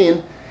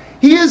protein.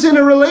 He is in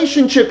a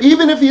relationship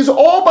even if he's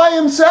all by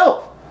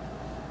himself.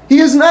 He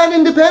is not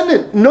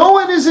independent. No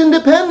one is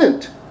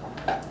independent.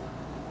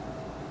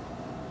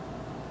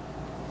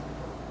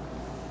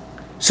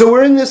 So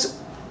we're in this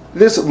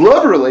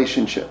love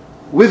relationship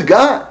with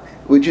God,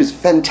 which is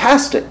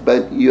fantastic,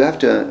 but you have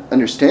to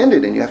understand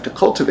it and you have to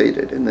cultivate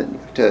it, and then you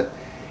have to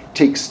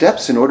take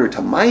steps in order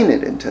to mine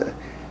it and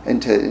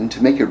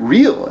to make it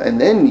real, and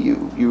then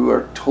you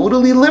are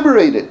totally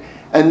liberated.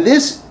 And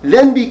this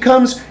then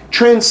becomes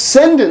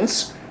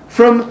transcendence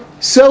from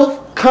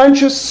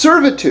self-conscious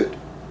servitude,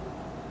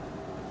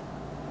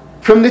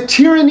 from the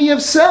tyranny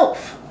of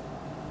self,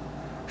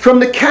 from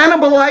the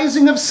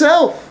cannibalizing of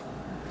self,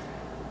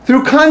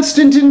 through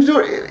constant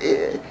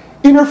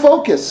inner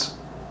focus.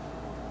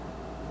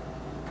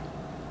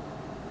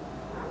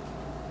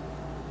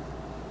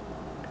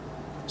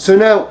 So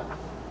now,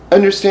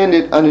 understand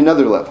it on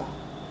another level,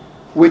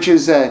 which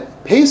is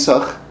that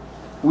Pesach,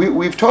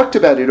 we've talked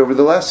about it over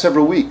the last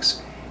several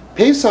weeks.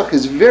 Pesach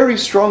is very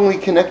strongly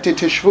connected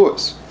to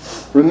Shavuos.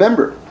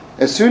 Remember,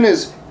 as soon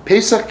as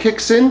Pesach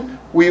kicks in,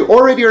 we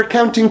already are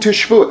counting to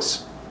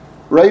Shavuos,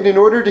 right? In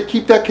order to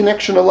keep that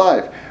connection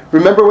alive.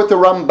 Remember what the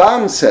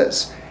Ramban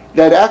says,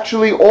 that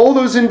actually all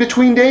those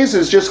in-between days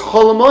is just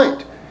Chol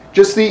HaMoed,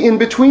 just the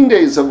in-between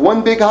days of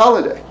one big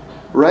holiday,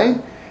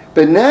 right?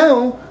 But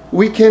now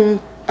we can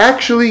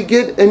actually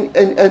get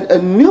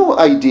a new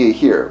idea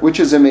here, which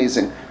is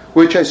amazing,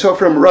 which I saw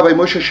from Rabbi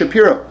Moshe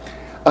Shapiro,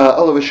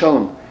 Olav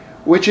Shalom,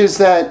 which is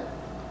that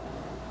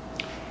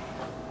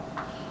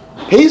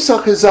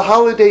Pesach is a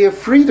holiday of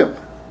freedom,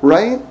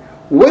 right?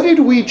 What did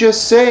we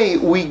just say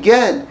we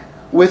get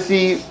with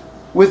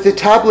the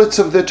tablets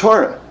of the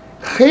Torah?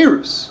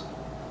 Cherus,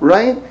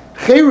 right?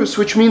 Cherus,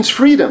 which means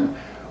freedom,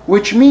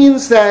 which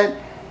means that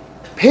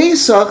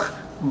Pesach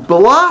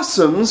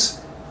blossoms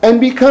and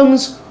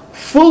becomes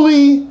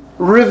fully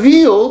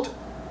revealed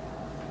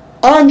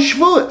on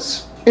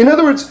Shavuos. In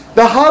other words,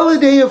 the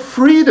holiday of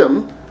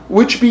freedom,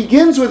 which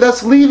begins with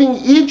us leaving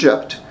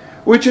Egypt,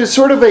 which is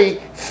sort of a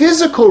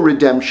physical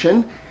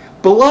redemption,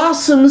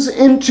 blossoms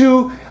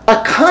into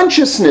a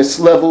consciousness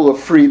level of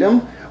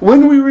freedom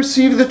when we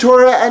receive the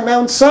Torah at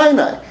Mount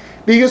Sinai,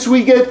 because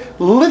we get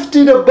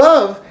lifted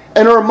above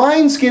and our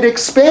minds get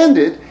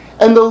expanded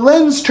and the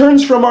lens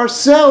turns from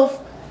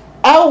ourself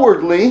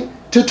outwardly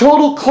to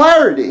total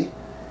clarity,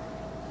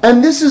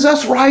 and this is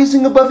us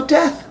rising above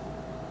death.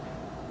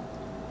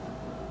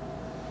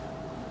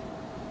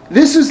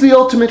 This is the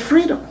ultimate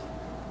freedom.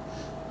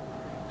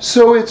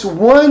 So it's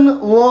one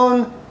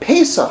long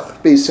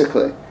Pesach,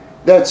 basically,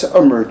 that's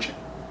emerging.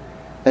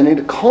 And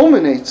it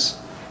culminates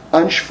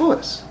on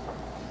Shavuos.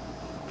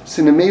 It's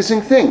an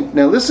amazing thing.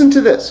 Now listen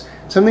to this.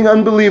 Something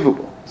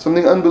unbelievable.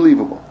 Something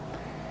unbelievable.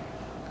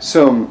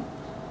 So,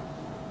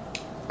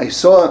 I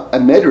saw a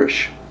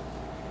Medrash.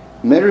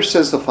 Medrash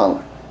says the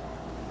following.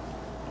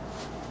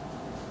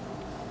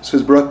 This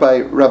was brought by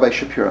Rabbi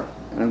Shapiro.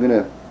 And I'm going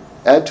to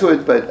add to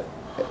it, but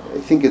I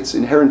think it's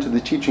inherent to the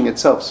teaching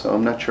itself, so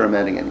I'm not sure I'm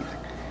adding anything.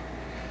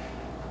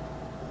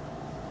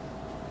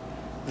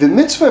 The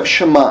mitzvah of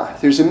Shema,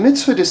 there's a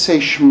mitzvah to say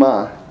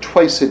Shema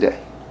twice a day.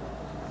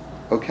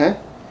 Okay?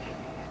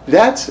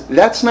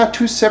 That's not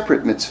two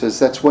separate mitzvahs,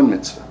 that's one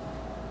mitzvah.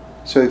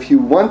 So if you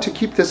want to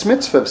keep this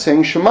mitzvah of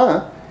saying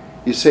Shema,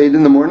 you say it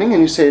in the morning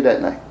and you say it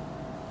at night.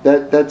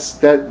 Then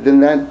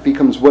that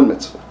becomes one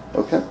mitzvah.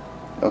 Okay?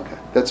 Okay,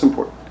 that's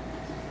important.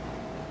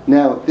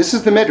 Now, this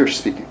is the Medrash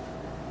speaking.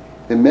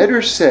 The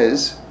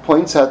Medrash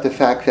points out the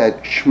fact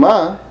that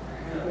Shema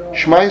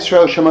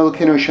Yisrael, Shema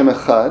Elokeinu, Hashem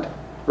Echad,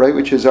 right,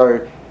 which is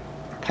our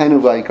kind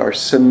of like our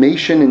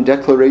summation and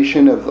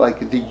declaration of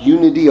like the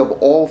unity of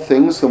all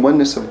things, the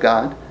oneness of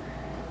God,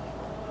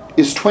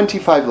 is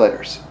 25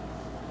 letters.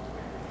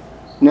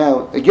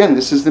 Now, again,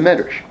 this is the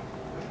Medrash.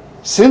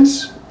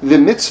 Since the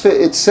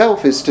mitzvah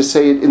itself is to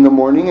say it in the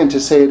morning and to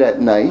say it at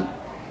night,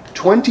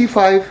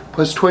 25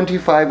 plus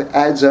 25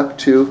 adds up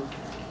to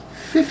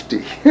 50.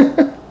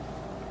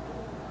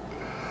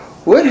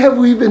 What have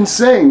we been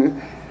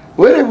saying?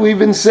 What have we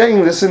been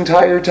saying this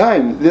entire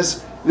time?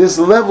 This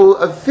level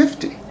of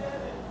 50.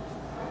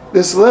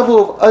 This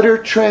level of utter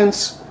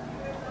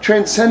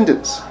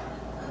transcendence.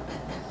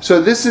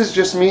 So this is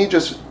just me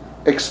just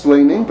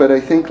explaining, but I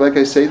think, like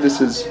I say,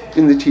 this is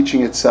in the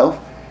teaching itself.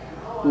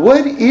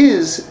 What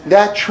is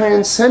that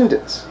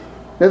transcendence?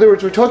 In other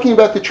words, we're talking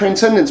about the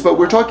transcendence, but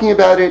we're talking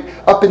about it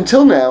up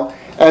until now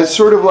as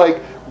sort of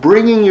like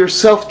bringing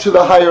yourself to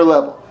the higher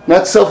level.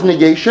 Not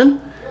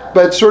self-negation,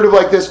 but sort of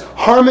like this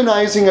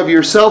harmonizing of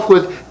yourself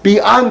with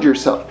beyond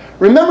yourself.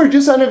 Remember,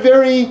 just on a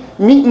very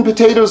meat and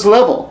potatoes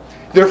level,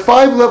 there are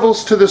 5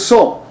 levels to the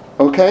soul,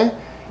 okay?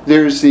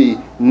 There's the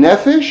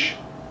nefesh,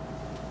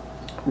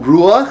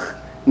 ruach,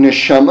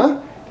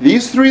 neshama.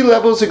 These 3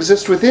 levels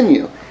exist within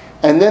you.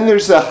 And then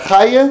there's the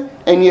chaya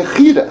and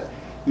yechida.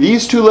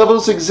 These 2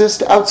 levels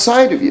exist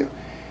outside of you.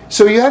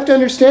 So you have to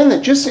understand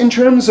that just in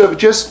terms of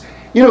just,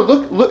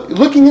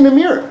 looking in a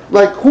mirror.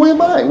 Like, who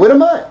am I? What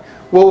am I?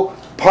 Well,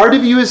 part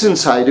of you is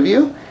inside of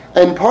you,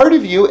 and part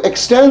of you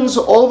extends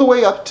all the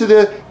way up to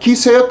the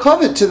Kisei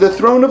HaKavod, to the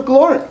throne of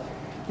glory.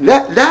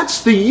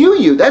 That's the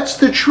you, that's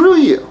the true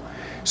you.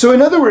 So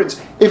in other words,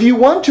 if you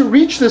want to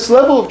reach this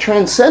level of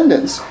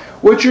transcendence,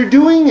 what you're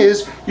doing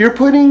is you're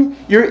putting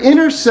your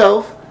inner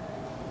self,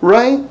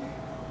 right,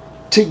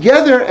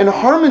 together and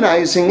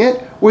harmonizing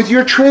it with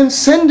your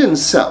transcendent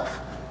self.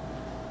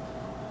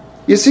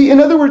 You see, in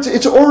other words,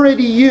 it's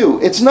already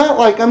you. It's not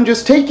like I'm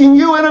just taking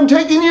you and I'm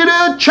taking you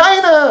to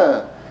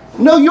China.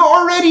 No, you're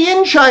already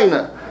in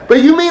China,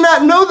 but you may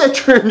not know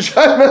that you're in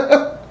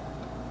China.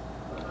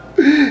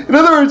 In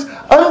other words,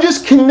 I'm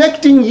just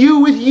connecting you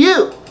with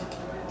you.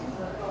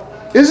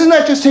 This is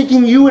not just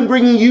taking you and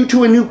bringing you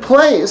to a new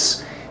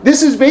place.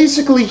 This is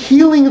basically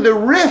healing the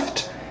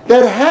rift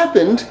that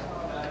happened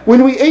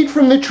when we ate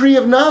from the tree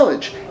of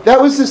knowledge. That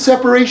was the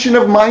separation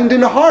of mind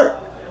and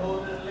heart.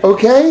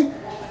 Okay?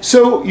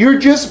 So you're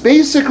just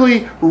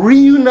basically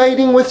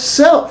reuniting with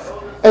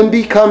self and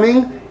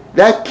becoming,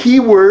 that key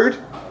word,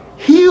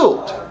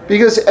 healed.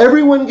 Because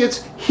everyone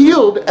gets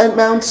healed at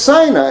Mount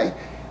Sinai,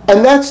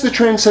 and that's the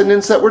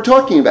transcendence that we're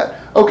talking about.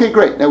 Okay,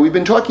 great. Now we've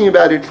been talking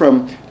about it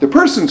from the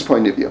person's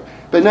point of view,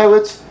 but now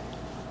let's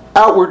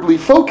outwardly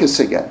focus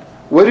again.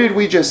 What did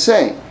we just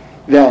say?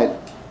 That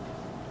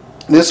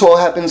this all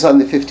happens on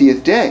the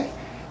 50th day.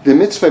 The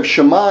mitzvah of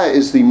Shema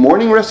is the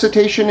morning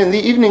recitation and the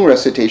evening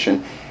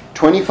recitation.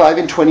 25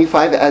 and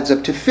 25 adds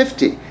up to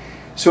 50.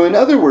 So in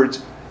other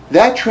words,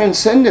 that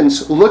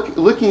transcendence,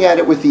 looking at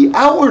it with the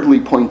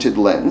outwardly pointed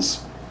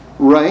lens,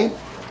 right,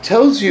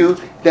 tells you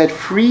that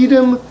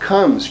freedom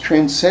comes,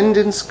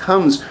 transcendence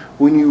comes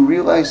when you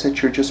realize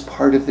that you're just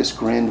part of this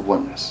grand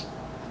oneness.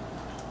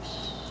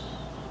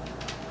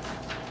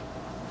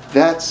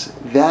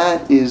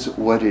 That is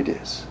what it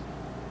is.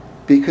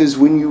 Because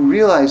when you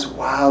realize,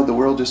 wow, the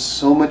world is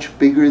so much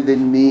bigger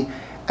than me,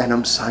 and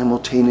I'm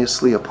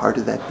simultaneously a part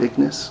of that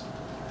bigness.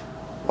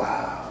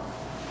 Wow.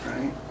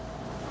 Right?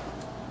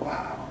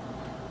 Wow.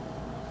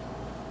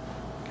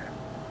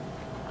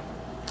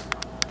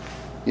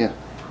 Yeah.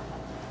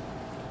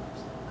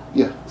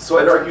 Yeah. So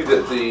I'd argue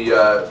that the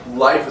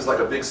life is like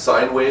a big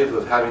sine wave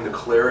of having the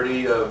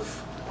clarity of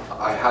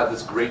I had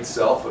this great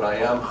self and I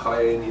am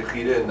Chaya and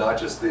Yechida and not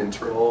just the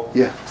internal.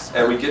 Yeah.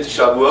 And we get to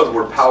Shavuot and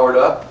we're powered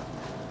up,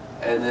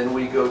 and then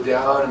we go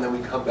down and then we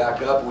come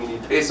back up and we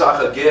need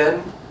Pesach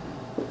again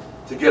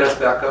to get us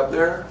back up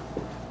there.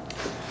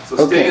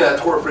 So staying in that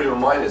Torah frame of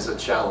mind is a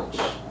challenge.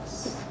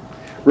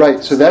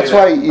 Right, so that's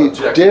why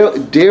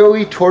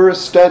daily Torah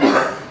study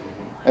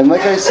And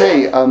like I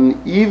say,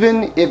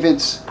 even if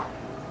it's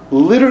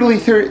literally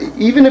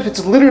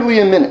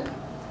a minute,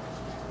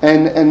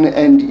 and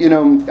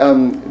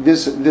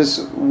this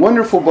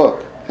wonderful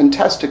book,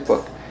 fantastic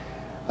book,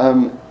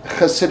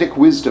 Hasidic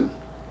Wisdom,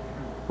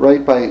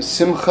 right, by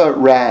Simcha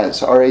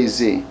Raz,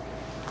 R-A-Z.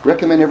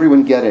 Recommend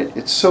everyone get it.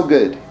 It's so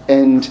good,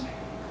 and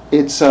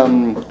it's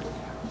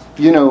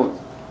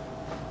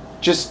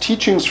just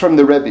teachings from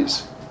the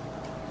Rebbes.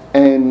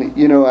 And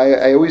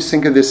I always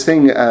think of this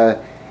thing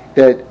that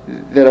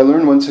I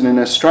learned once in an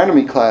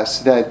astronomy class,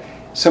 that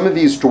some of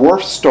these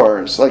dwarf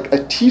stars, like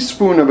a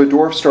teaspoon of a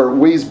dwarf star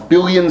weighs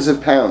billions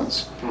of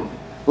pounds.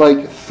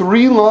 Like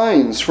 3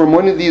 lines from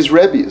one of these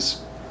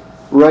Rebbes,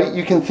 right?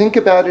 You can think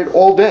about it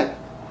all day.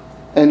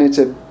 And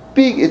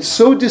it's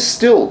so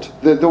distilled.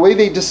 The way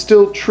they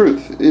distill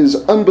truth is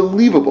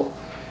unbelievable.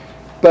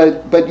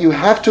 But you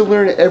have to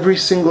learn every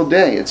single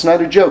day. It's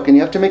not a joke, and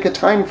you have to make a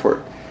time for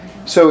it.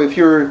 So if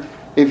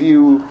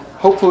you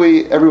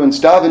hopefully everyone's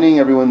davening,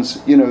 everyone's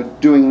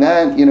doing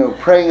that,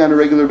 praying on a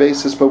regular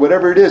basis, but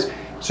whatever it is,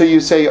 so you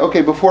say,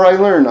 okay, before I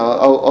learn,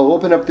 I'll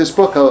open up this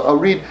book, I'll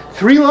read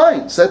 3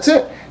 lines. That's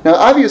it. Now,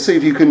 obviously,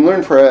 if you can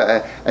learn for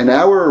an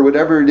hour or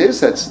whatever it is,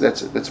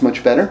 that's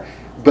much better.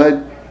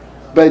 But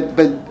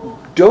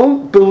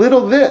don't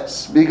belittle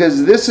this,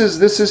 because this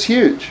is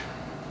huge.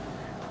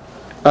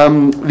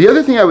 The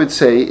other thing I would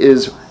say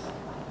is,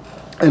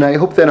 and I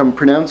hope that I'm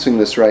pronouncing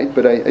this right,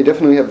 but I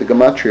definitely have the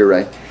gematria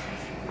right.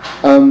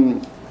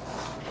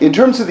 In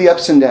terms of the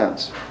ups and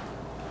downs,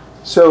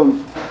 so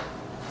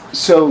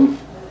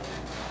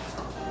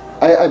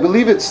I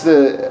believe it's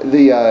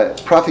the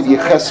prophet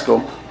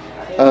Yecheskel.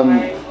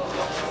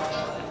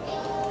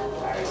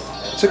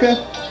 It's okay.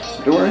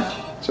 Don't worry.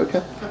 It's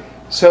okay.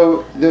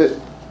 So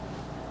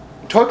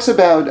talks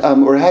about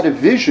or had a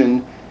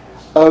vision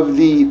of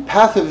the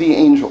path of the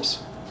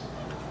angels,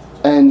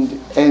 and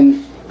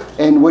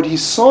what he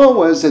saw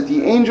was that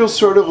the angels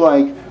sort of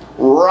like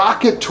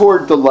rocket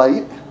toward the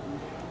light,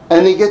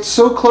 and they get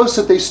so close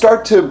that they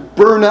start to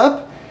burn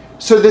up,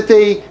 so that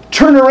they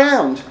turn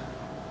around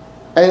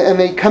and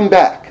they come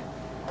back,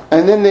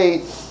 and then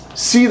they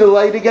see the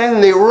light again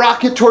and they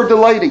rocket toward the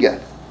light again.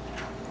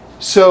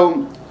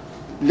 So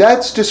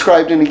that's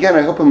described, and again,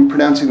 I hope I'm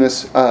pronouncing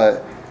this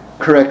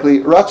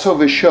correctly, Ratzo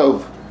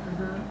V'Shov,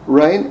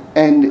 right?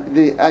 And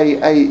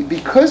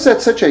because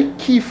that's such a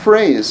key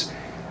phrase,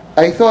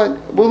 I thought,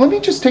 well, let me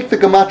just take the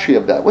gematria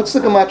of that. What's the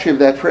gematria of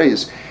that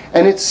phrase?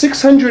 And it's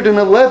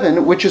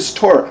 611, which is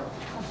Torah.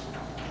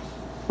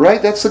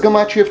 Right? That's the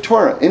gematria of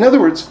Torah. In other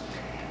words,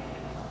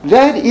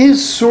 that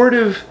is sort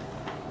of,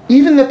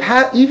 you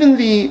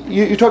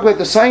talk about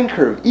the sine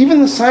curve,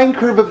 even the sine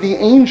curve of the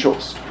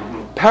angels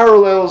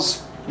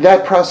parallels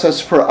that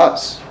process for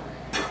us.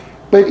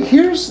 But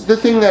here's the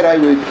thing that I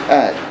would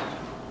add,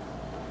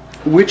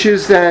 which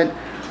is that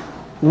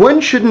one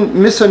shouldn't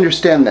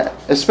misunderstand that,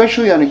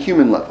 especially on a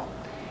human level.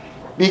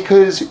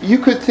 Because you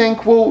could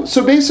think, well,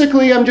 so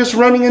basically I'm just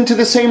running into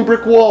the same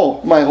brick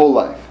wall my whole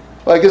life.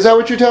 Like, is that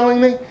what you're telling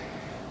me?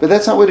 But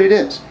that's not what it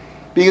is.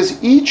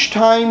 Because each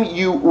time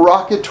you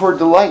rocket toward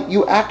the light,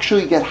 you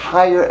actually get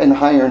higher and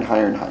higher and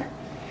higher and higher.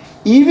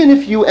 Even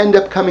if you end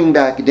up coming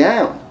back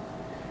down,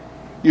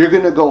 you're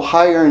going to go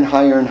higher and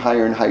higher and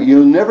higher and higher.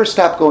 You'll never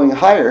stop going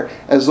higher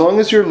as long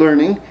as you're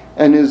learning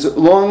and as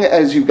long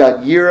as you've got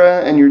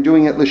yira and you're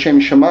doing it l'shem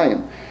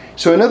shamayim.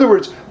 So in other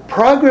words,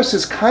 progress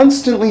is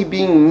constantly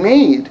being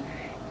made,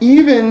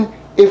 even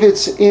if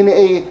it's in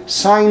a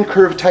sine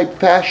curve type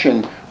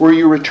fashion where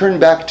you return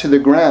back to the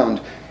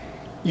ground.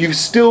 You've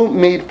still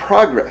made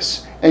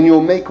progress, and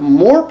you'll make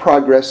more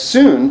progress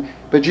soon,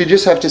 but you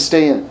just have to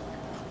stay in.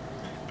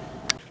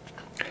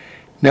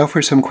 Now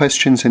for some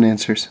questions and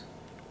answers.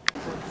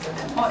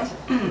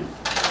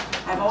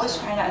 I'm always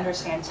trying to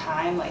understand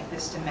time, like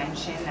this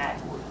dimension that,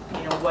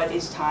 what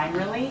is time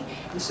really?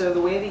 And so the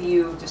way that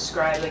you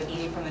describe like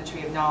eating from the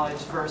tree of knowledge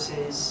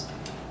versus,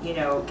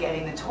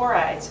 getting the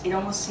Torah, it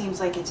almost seems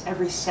like it's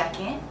every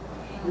second.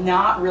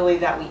 Not really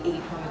that we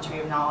ate from the tree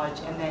of knowledge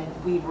and then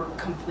we were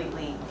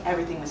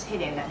everything was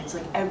hidden. That it's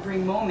like every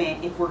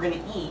moment, if we're going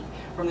to eat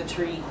from the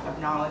tree of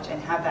knowledge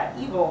and have that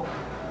evil,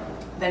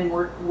 then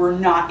we're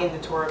not in the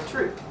Torah of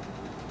truth,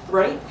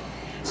 right?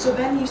 So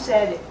then you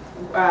said,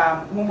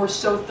 when we're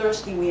so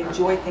thirsty, we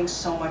enjoy things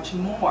so much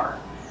more.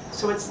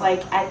 So it's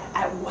like,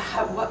 at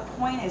what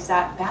point is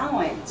that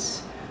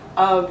balance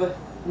of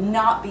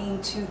not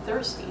being too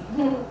thirsty,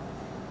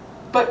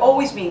 but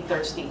always being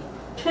thirsty?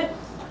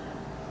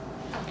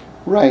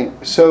 Right.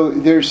 So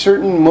there's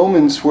certain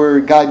moments where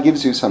God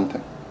gives you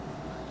something,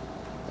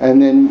 and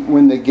then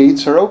when the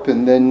gates are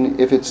open, then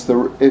if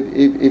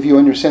if you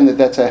understand that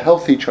that's a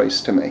healthy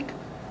choice to make,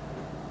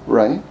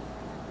 right?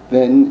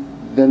 Then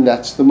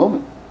that's the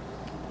moment.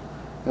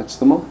 That's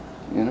the moment.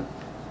 Yeah.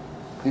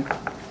 Yeah.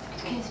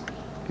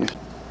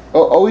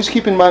 Always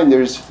keep in mind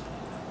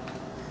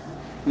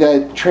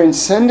that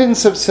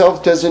transcendence of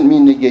self doesn't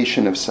mean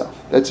negation of self.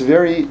 That's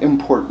very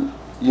important.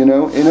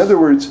 In other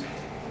words,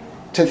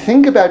 to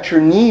think about your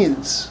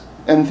needs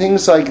and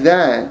things like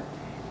that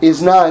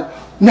is not,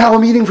 now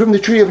I'm eating from the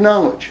tree of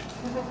knowledge.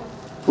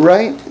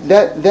 right?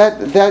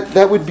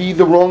 That would be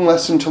the wrong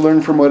lesson to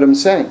learn from what I'm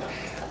saying.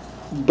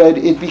 But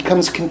it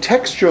becomes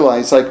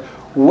contextualized, like,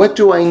 what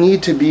do I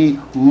need to be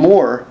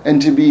more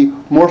and to be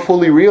more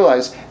fully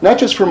realized, not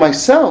just for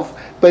myself,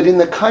 but in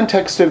the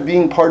context of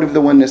being part of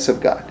the oneness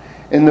of God,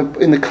 in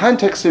the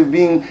context of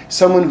being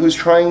someone who's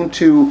trying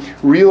to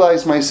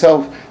realize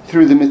myself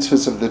through the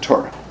mitzvahs of the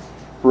Torah,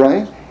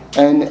 right?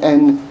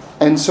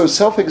 And so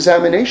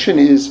self-examination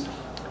is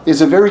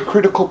a very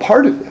critical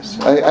part of this.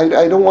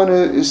 I don't want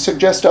to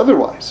suggest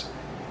otherwise,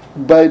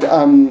 but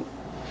the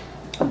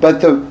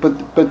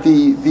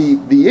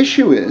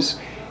issue is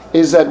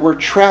that we're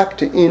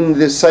trapped in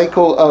this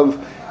cycle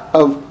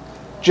of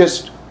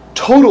just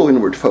total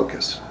inward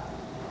focus,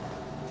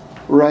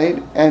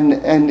 right?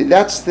 And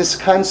that's this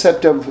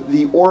concept of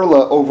the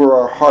orla over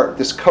our heart,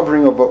 this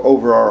covering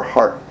over our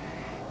heart,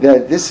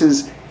 that this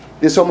is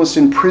this almost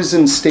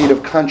imprisoned state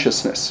of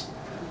consciousness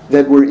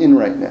that we're in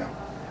right now,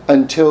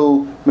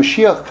 until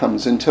Mashiach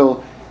comes,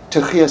 until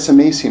Techias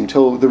HaMesim,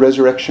 till the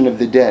resurrection of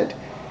the dead.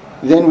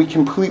 Then we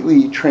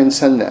completely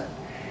transcend that.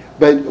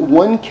 But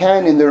one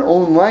can, in their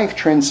own life,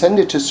 transcend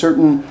it to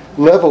certain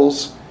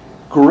levels,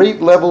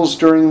 great levels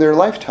during their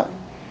lifetime.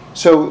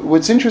 So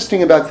what's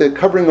interesting about the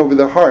covering over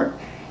the heart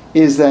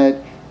is that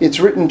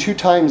it's written 2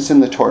 times in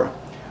the Torah.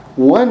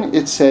 One,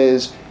 it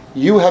says,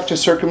 you have to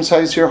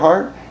circumcise your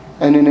heart,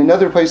 and in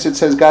another place it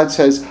says, God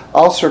says,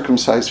 I'll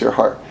circumcise your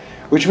heart.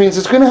 Which means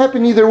it's going to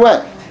happen either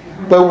way.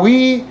 But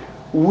we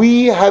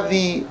have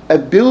the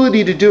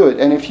ability to do it.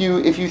 And if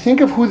you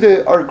think of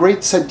who our great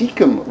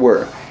tzaddikim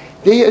were,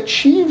 they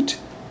achieved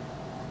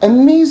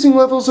amazing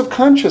levels of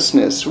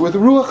consciousness with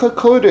Ruach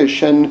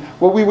HaKodesh and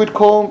what we would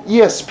call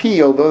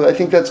ESP, although I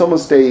think that's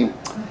almost a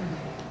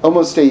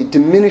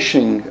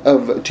diminishing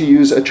of, to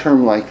use a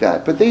term like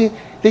that. But they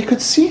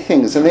could see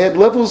things and they had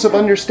levels of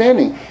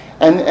understanding.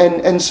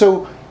 And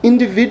so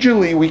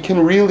individually we can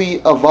really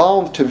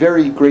evolve to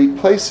very great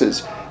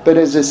places. But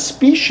as a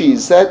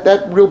species,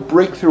 that real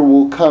breakthrough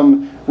will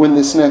come when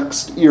this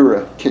next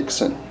era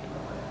kicks in.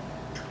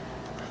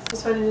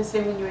 Just wanted to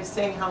say, when you were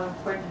saying how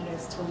important it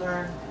is to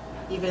learn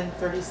even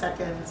 30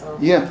 seconds or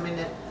 1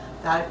 minute,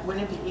 that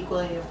wouldn't it be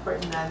equally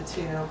important then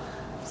to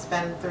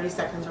spend 30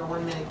 seconds or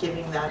 1 minute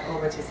giving that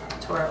over to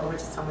Torah over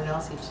to someone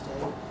else each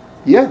day?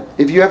 Yeah,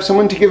 if you have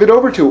someone to give it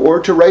over to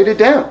or to write it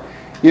down.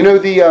 You know,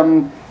 the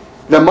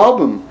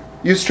Malbim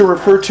used to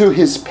refer to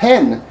his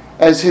pen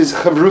as his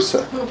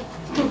chavrusa.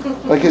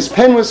 Like his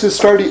pen was his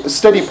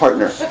study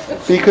partner,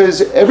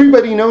 because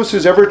everybody knows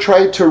who's ever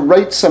tried to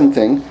write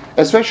something,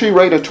 especially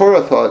write a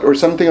Torah thought or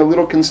something a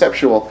little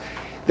conceptual,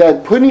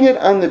 that putting it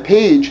on the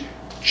page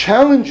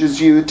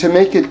challenges you to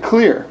make it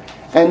clear.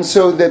 And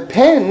so the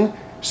pen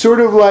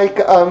sort of like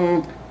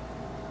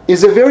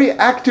is a very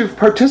active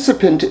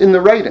participant in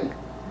the writing,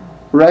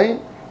 right?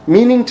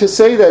 Meaning to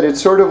say that it's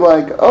sort of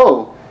like,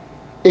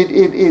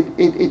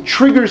 it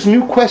triggers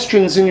new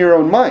questions in your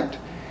own mind.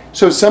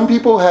 So some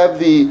people have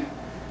the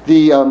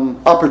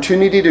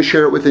opportunity to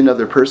share it with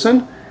another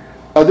person.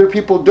 Other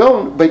people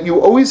don't, but you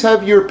always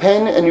have your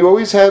pen and you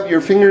always have your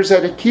fingers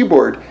at a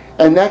keyboard,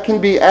 and that can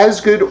be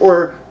as good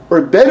or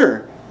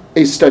better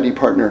a study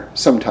partner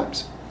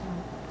sometimes.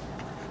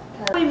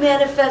 How do we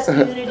manifest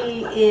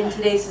unity in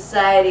today's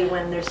society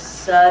when there's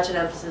such an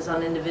emphasis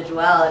on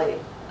individuality?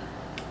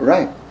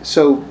 Right.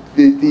 So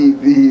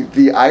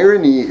the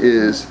irony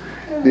is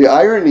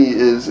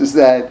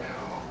that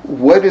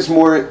what is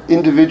more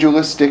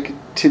individualistic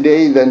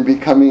today than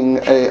becoming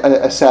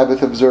a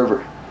Sabbath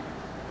observer?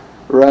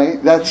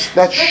 Right?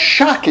 That's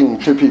shocking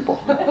to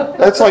people.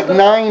 That's like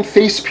 9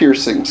 face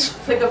piercings.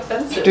 It's like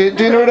offensive. Do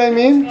you know what I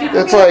mean?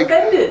 It's like,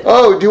 offended.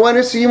 oh, do you want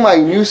to see my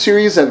new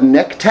series of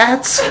neck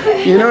tats?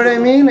 You know what I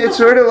mean? It's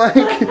sort of like,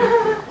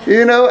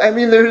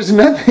 there's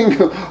nothing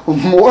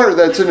more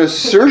that's an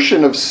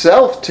assertion of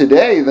self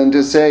today than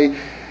to say,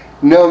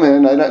 no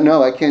man,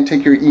 I can't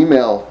take your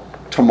email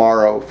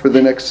tomorrow for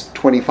the next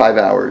 25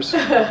 hours.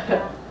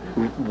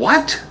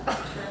 What?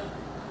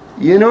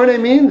 You know what I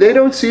mean? They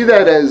don't see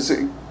that as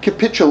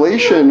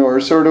capitulation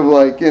or sort of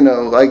like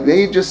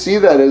they just see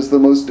that as the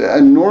most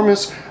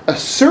enormous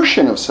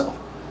assertion of self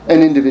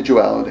and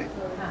individuality.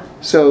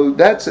 So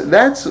that's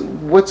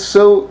what's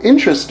so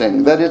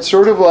interesting, that it's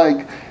sort of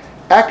like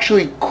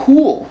actually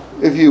cool,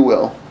 if you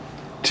will,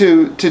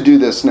 to do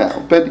this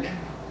now. But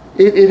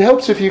it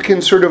helps if you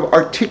can sort of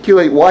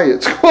articulate why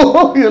it's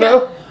cool,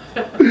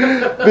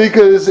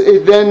 because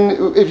then,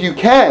 if you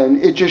can,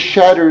 it just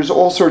shatters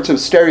all sorts of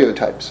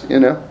stereotypes,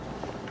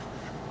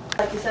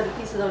 Like you said, the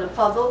pieces of the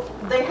puzzle,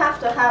 they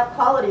have to have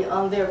quality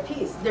on their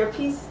piece. The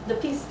piece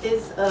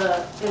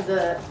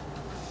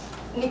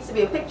needs to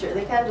be a picture.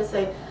 They can't just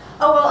say,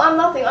 oh well, I'm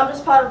nothing. I'm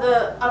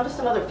just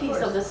another piece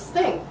of this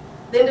thing.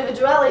 The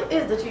individuality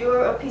is that you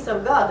are a piece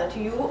of God, that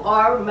you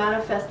are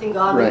manifesting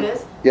godliness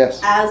right. Yes.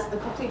 as a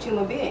complete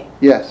human being.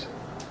 Yes.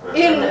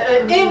 In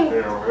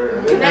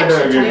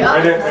connection to the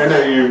others. In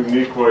a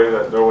unique way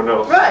that no one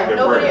else can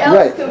nobody bring.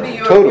 else can be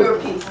your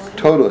piece.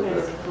 Totally.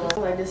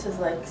 Like this is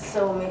like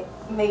so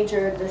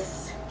major.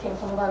 This came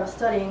from a lot of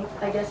studying.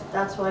 I guess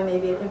that's why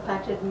maybe it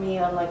impacted me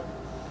on like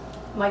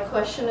my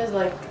question is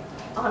like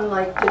on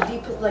like the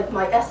deepest, like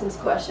my essence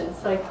question.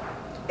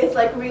 It's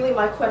like really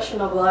my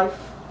question of life,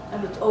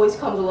 and it always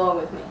comes along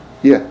with me.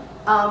 Yeah.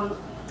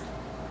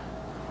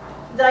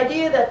 The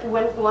idea that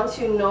once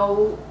you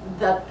know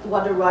that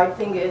what the right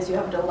thing is, you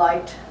have the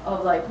light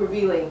of like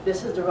revealing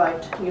this is the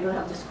right, and you don't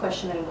have this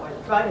question anymore. Is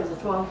it right? Is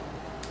it wrong?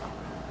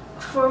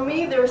 For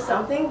me, there's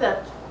something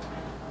that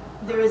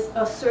there is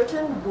a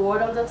certain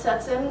boredom that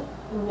sets in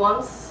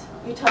once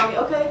you tell me,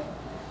 okay,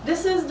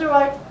 this is the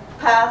right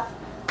path.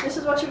 This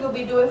is what you will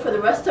be doing for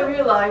the rest of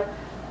your life.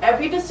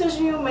 Every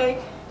decision you make,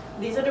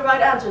 these are the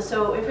right answers.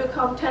 So if you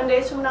come 10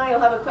 days from now,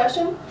 you'll have a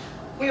question,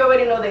 we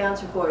already know the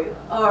answer for you,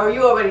 or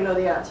you already know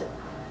the answer.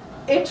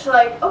 It's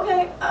like,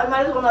 okay, I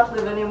might as well not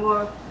live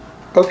anymore.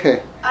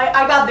 Okay.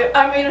 I got there.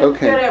 I mean,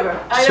 okay. Whatever.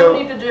 I don't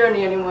need the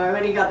journey anymore. I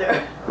already got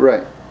there.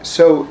 Right.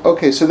 So,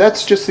 okay, so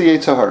that's just the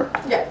Yetzer Hara.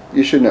 Yeah.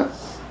 You should know.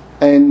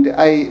 And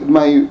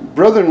my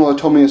brother-in-law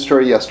told me a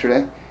story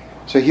yesterday.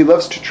 So he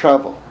loves to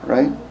travel,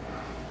 right?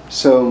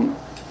 So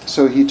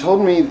he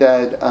told me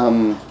that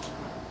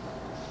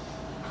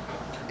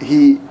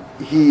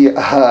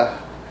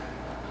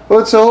well,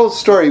 it's a whole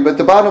story, but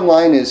the bottom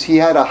line is he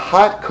had a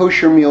hot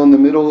kosher meal in the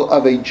middle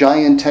of a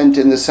giant tent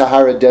in the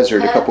Sahara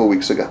Desert a couple of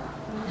weeks ago.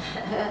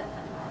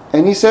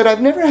 And he said,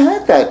 I've never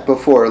had that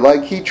before.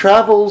 Like, he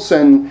travels,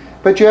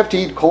 but you have to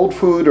eat cold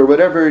food or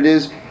whatever it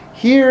is.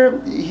 Here,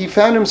 he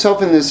found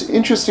himself in this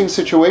interesting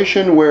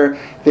situation where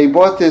they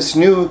bought this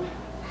new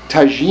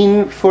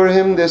tagine for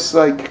him, this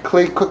like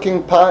clay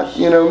cooking pot,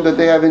 that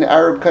they have in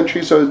Arab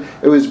countries. So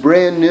it was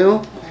brand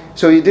new.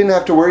 So he didn't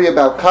have to worry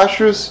about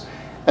kashrus.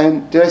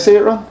 And did I say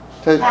it wrong?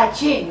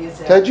 Tagine, you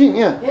said. Tagine,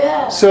 yeah.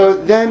 Yeah. So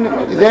then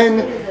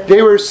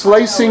they were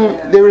slicing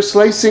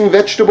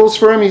vegetables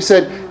for him. He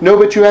said, no,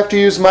 but you have to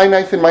use my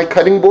knife and my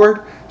cutting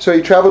board. So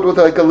he traveled with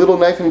like a little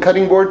knife and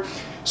cutting board.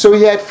 So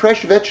he had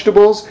fresh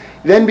vegetables.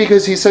 Then,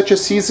 because he's such a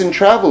seasoned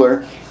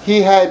traveler,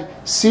 he had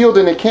sealed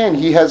in a can.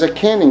 He has a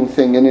canning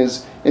thing in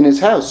his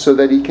house so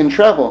that he can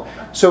travel.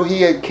 So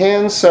he had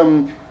canned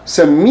some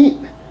meat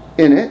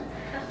in it.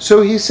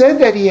 So he said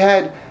that he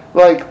had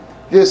like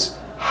this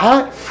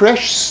hot,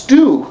 fresh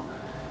stew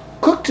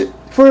cooked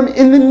for him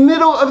in the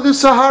middle of the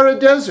Sahara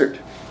Desert.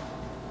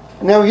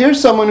 Now here's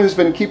someone who's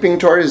been keeping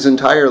Torah his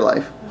entire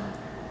life.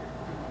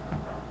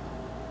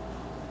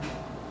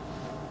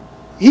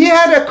 He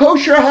had a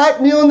kosher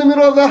hot meal in the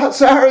middle of the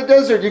Sahara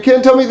Desert. You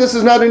can't tell me this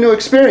is not a new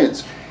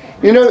experience.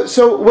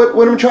 So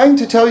what I'm trying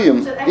to tell you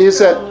is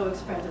that... It's an external new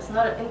experience. It's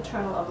not an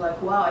internal of like,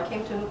 wow, I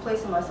came to a new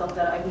place in myself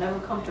that I've never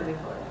come to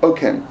before.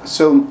 Okay,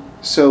 so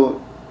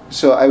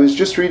I was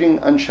just reading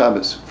on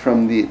Shabbos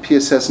from the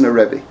Piaseczna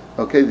Rebbe,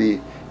 okay,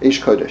 the Eish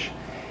Kodesh.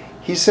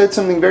 He said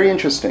something very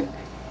interesting.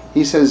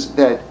 He says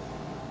that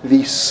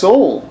the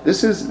soul,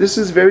 this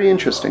is very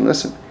interesting,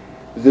 listen.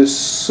 The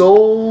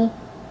soul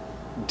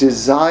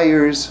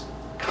desires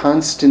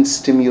constant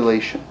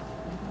stimulation.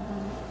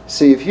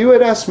 See, if you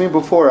had asked me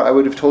before, I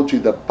would have told you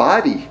the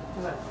body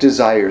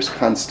desires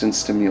constant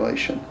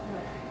stimulation.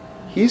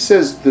 He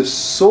says the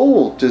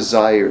soul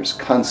desires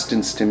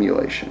constant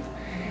stimulation.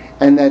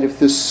 And that if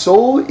the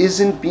soul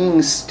isn't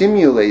being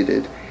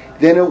stimulated,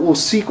 then it will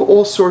seek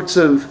all sorts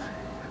of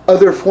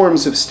other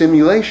forms of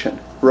stimulation,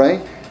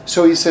 right?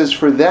 So he says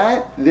for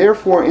that,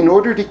 therefore, in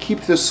order to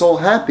keep the soul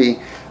happy,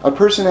 a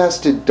person has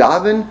to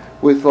daven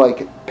with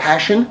like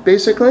passion,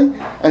 basically,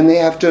 and they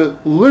have to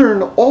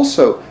learn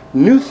also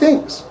new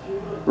things,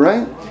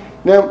 right?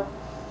 Now,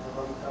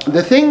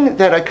 the thing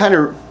that I kind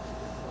of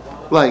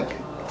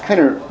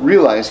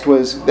realized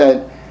was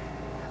that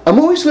I'm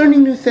always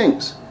learning new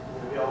things,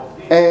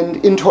 and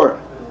in Torah,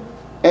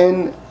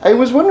 and I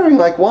was wondering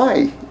like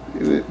why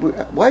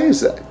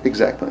is that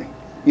exactly,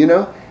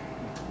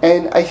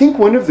 And I think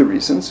one of the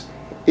reasons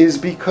is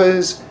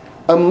because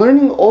I'm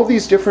learning all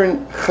these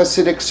different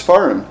Hasidic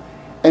Sfarim.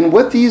 And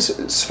what these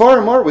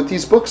Sfarim are, what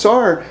these books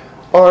are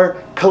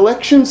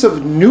collections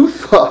of new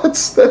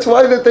thoughts. That's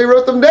why that they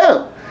wrote them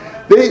down.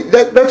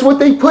 That's what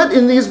they put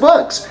in these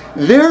books.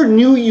 They're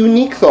new,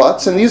 unique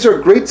thoughts, and these are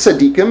great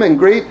tzaddikim and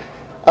great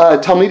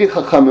Talmidei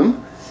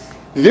Chachamim.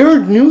 They're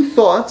new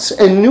thoughts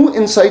and new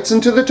insights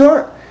into the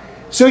Torah.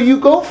 So you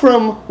go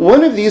from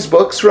one of these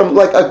books, from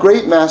like a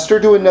great master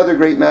to another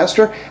great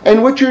master,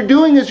 and what you're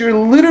doing is you're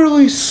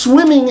literally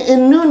swimming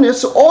in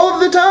newness all of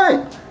the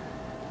time.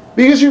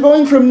 Because you're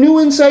going from new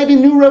insight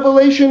and new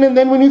revelation, and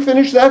then when you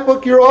finish that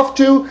book, you're off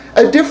to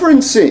a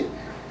different sea.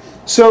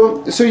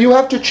 So you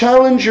have to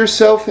challenge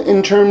yourself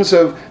in terms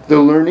of the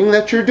learning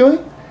that you're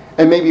doing,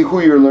 and maybe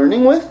who you're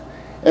learning with,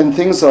 and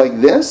things like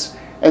this.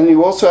 And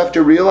you also have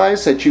to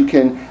realize that you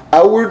can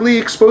outwardly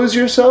expose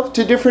yourself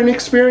to different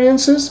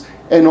experiences,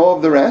 and all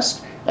of the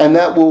rest, and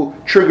that will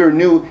trigger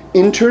new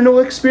internal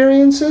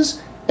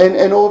experiences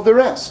and all of the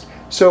rest.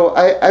 So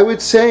I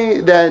would say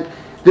that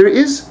there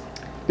is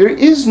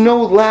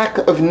no lack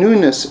of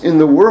newness in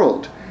the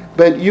world,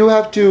 but you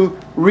have to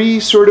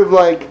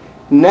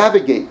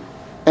navigate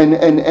and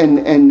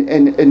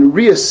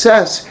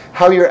reassess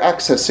how you're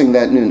accessing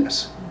that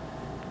newness.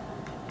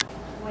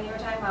 When you were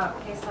talking about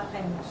Pesach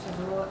and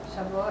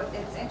Shavuot,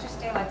 it's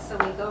interesting, so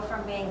we go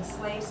from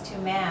slaves to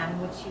man,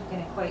 which you can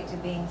equate to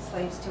being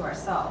slaves to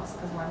ourselves,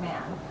 because we're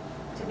man,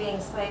 to being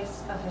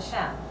slaves of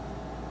Hashem,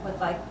 with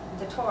like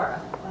the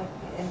Torah,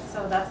 and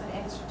so that's an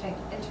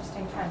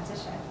interesting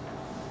transition,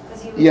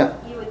 because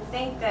you would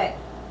think that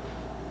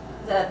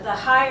the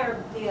higher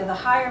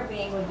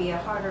being would be a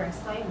harder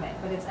enslavement,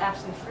 but it's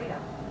actually freedom.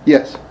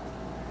 Yes,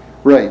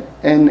 right,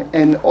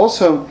 and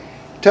also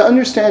to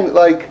understand,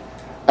 like,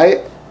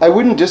 I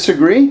wouldn't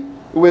disagree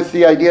with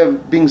the idea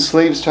of being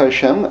slaves to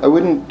Hashem. I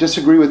wouldn't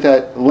disagree with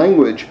that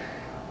language,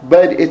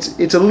 but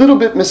it's a little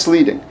bit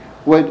misleading.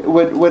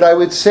 What I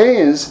would say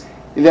is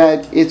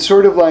that it's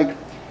sort of like,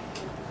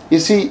 you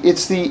see,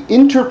 it's the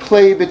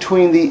interplay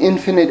between the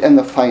infinite and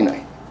the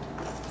finite,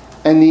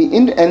 and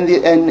in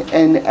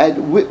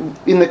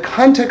the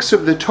context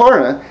of the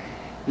Torah,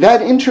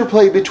 that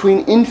interplay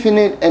between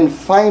infinite and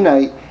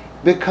finite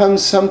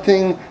becomes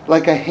something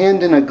like a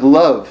hand in a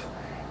glove,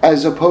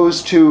 as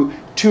opposed to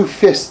two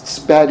fists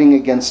batting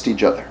against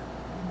each other,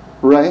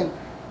 right?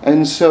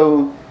 And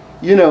so,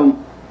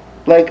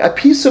 like a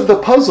piece of the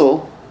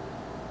puzzle,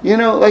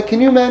 like,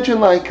 can you imagine,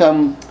 like,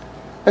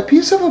 a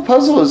piece of a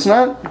puzzle is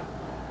not,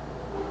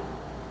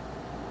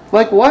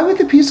 like, why would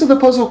the piece of the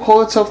puzzle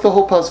call itself the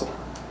whole puzzle?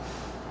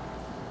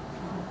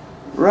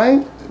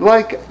 Right?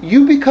 Like,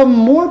 you become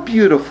more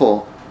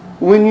beautiful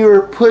when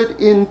you're put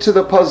into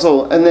the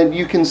puzzle and then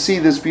you can see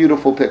this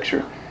beautiful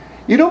picture.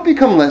 You don't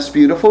become less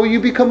beautiful, you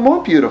become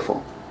more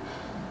beautiful.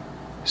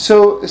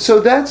 So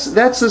that's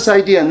this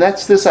idea, and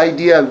that's this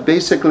idea of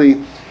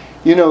basically,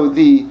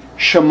 the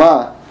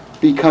Shema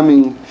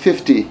becoming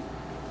 50,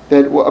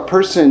 that a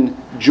person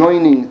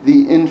joining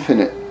the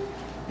infinite.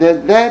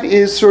 That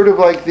is sort of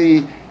like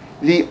the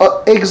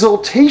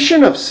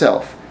exaltation of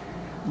self.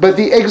 But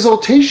the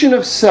exaltation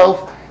of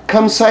self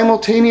comes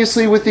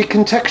simultaneously with the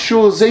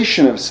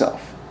contextualization of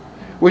self,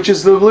 which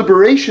is the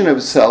liberation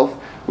of self,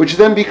 which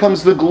then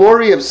becomes the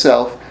glory of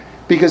self,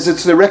 because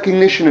it's the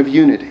recognition of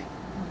unity.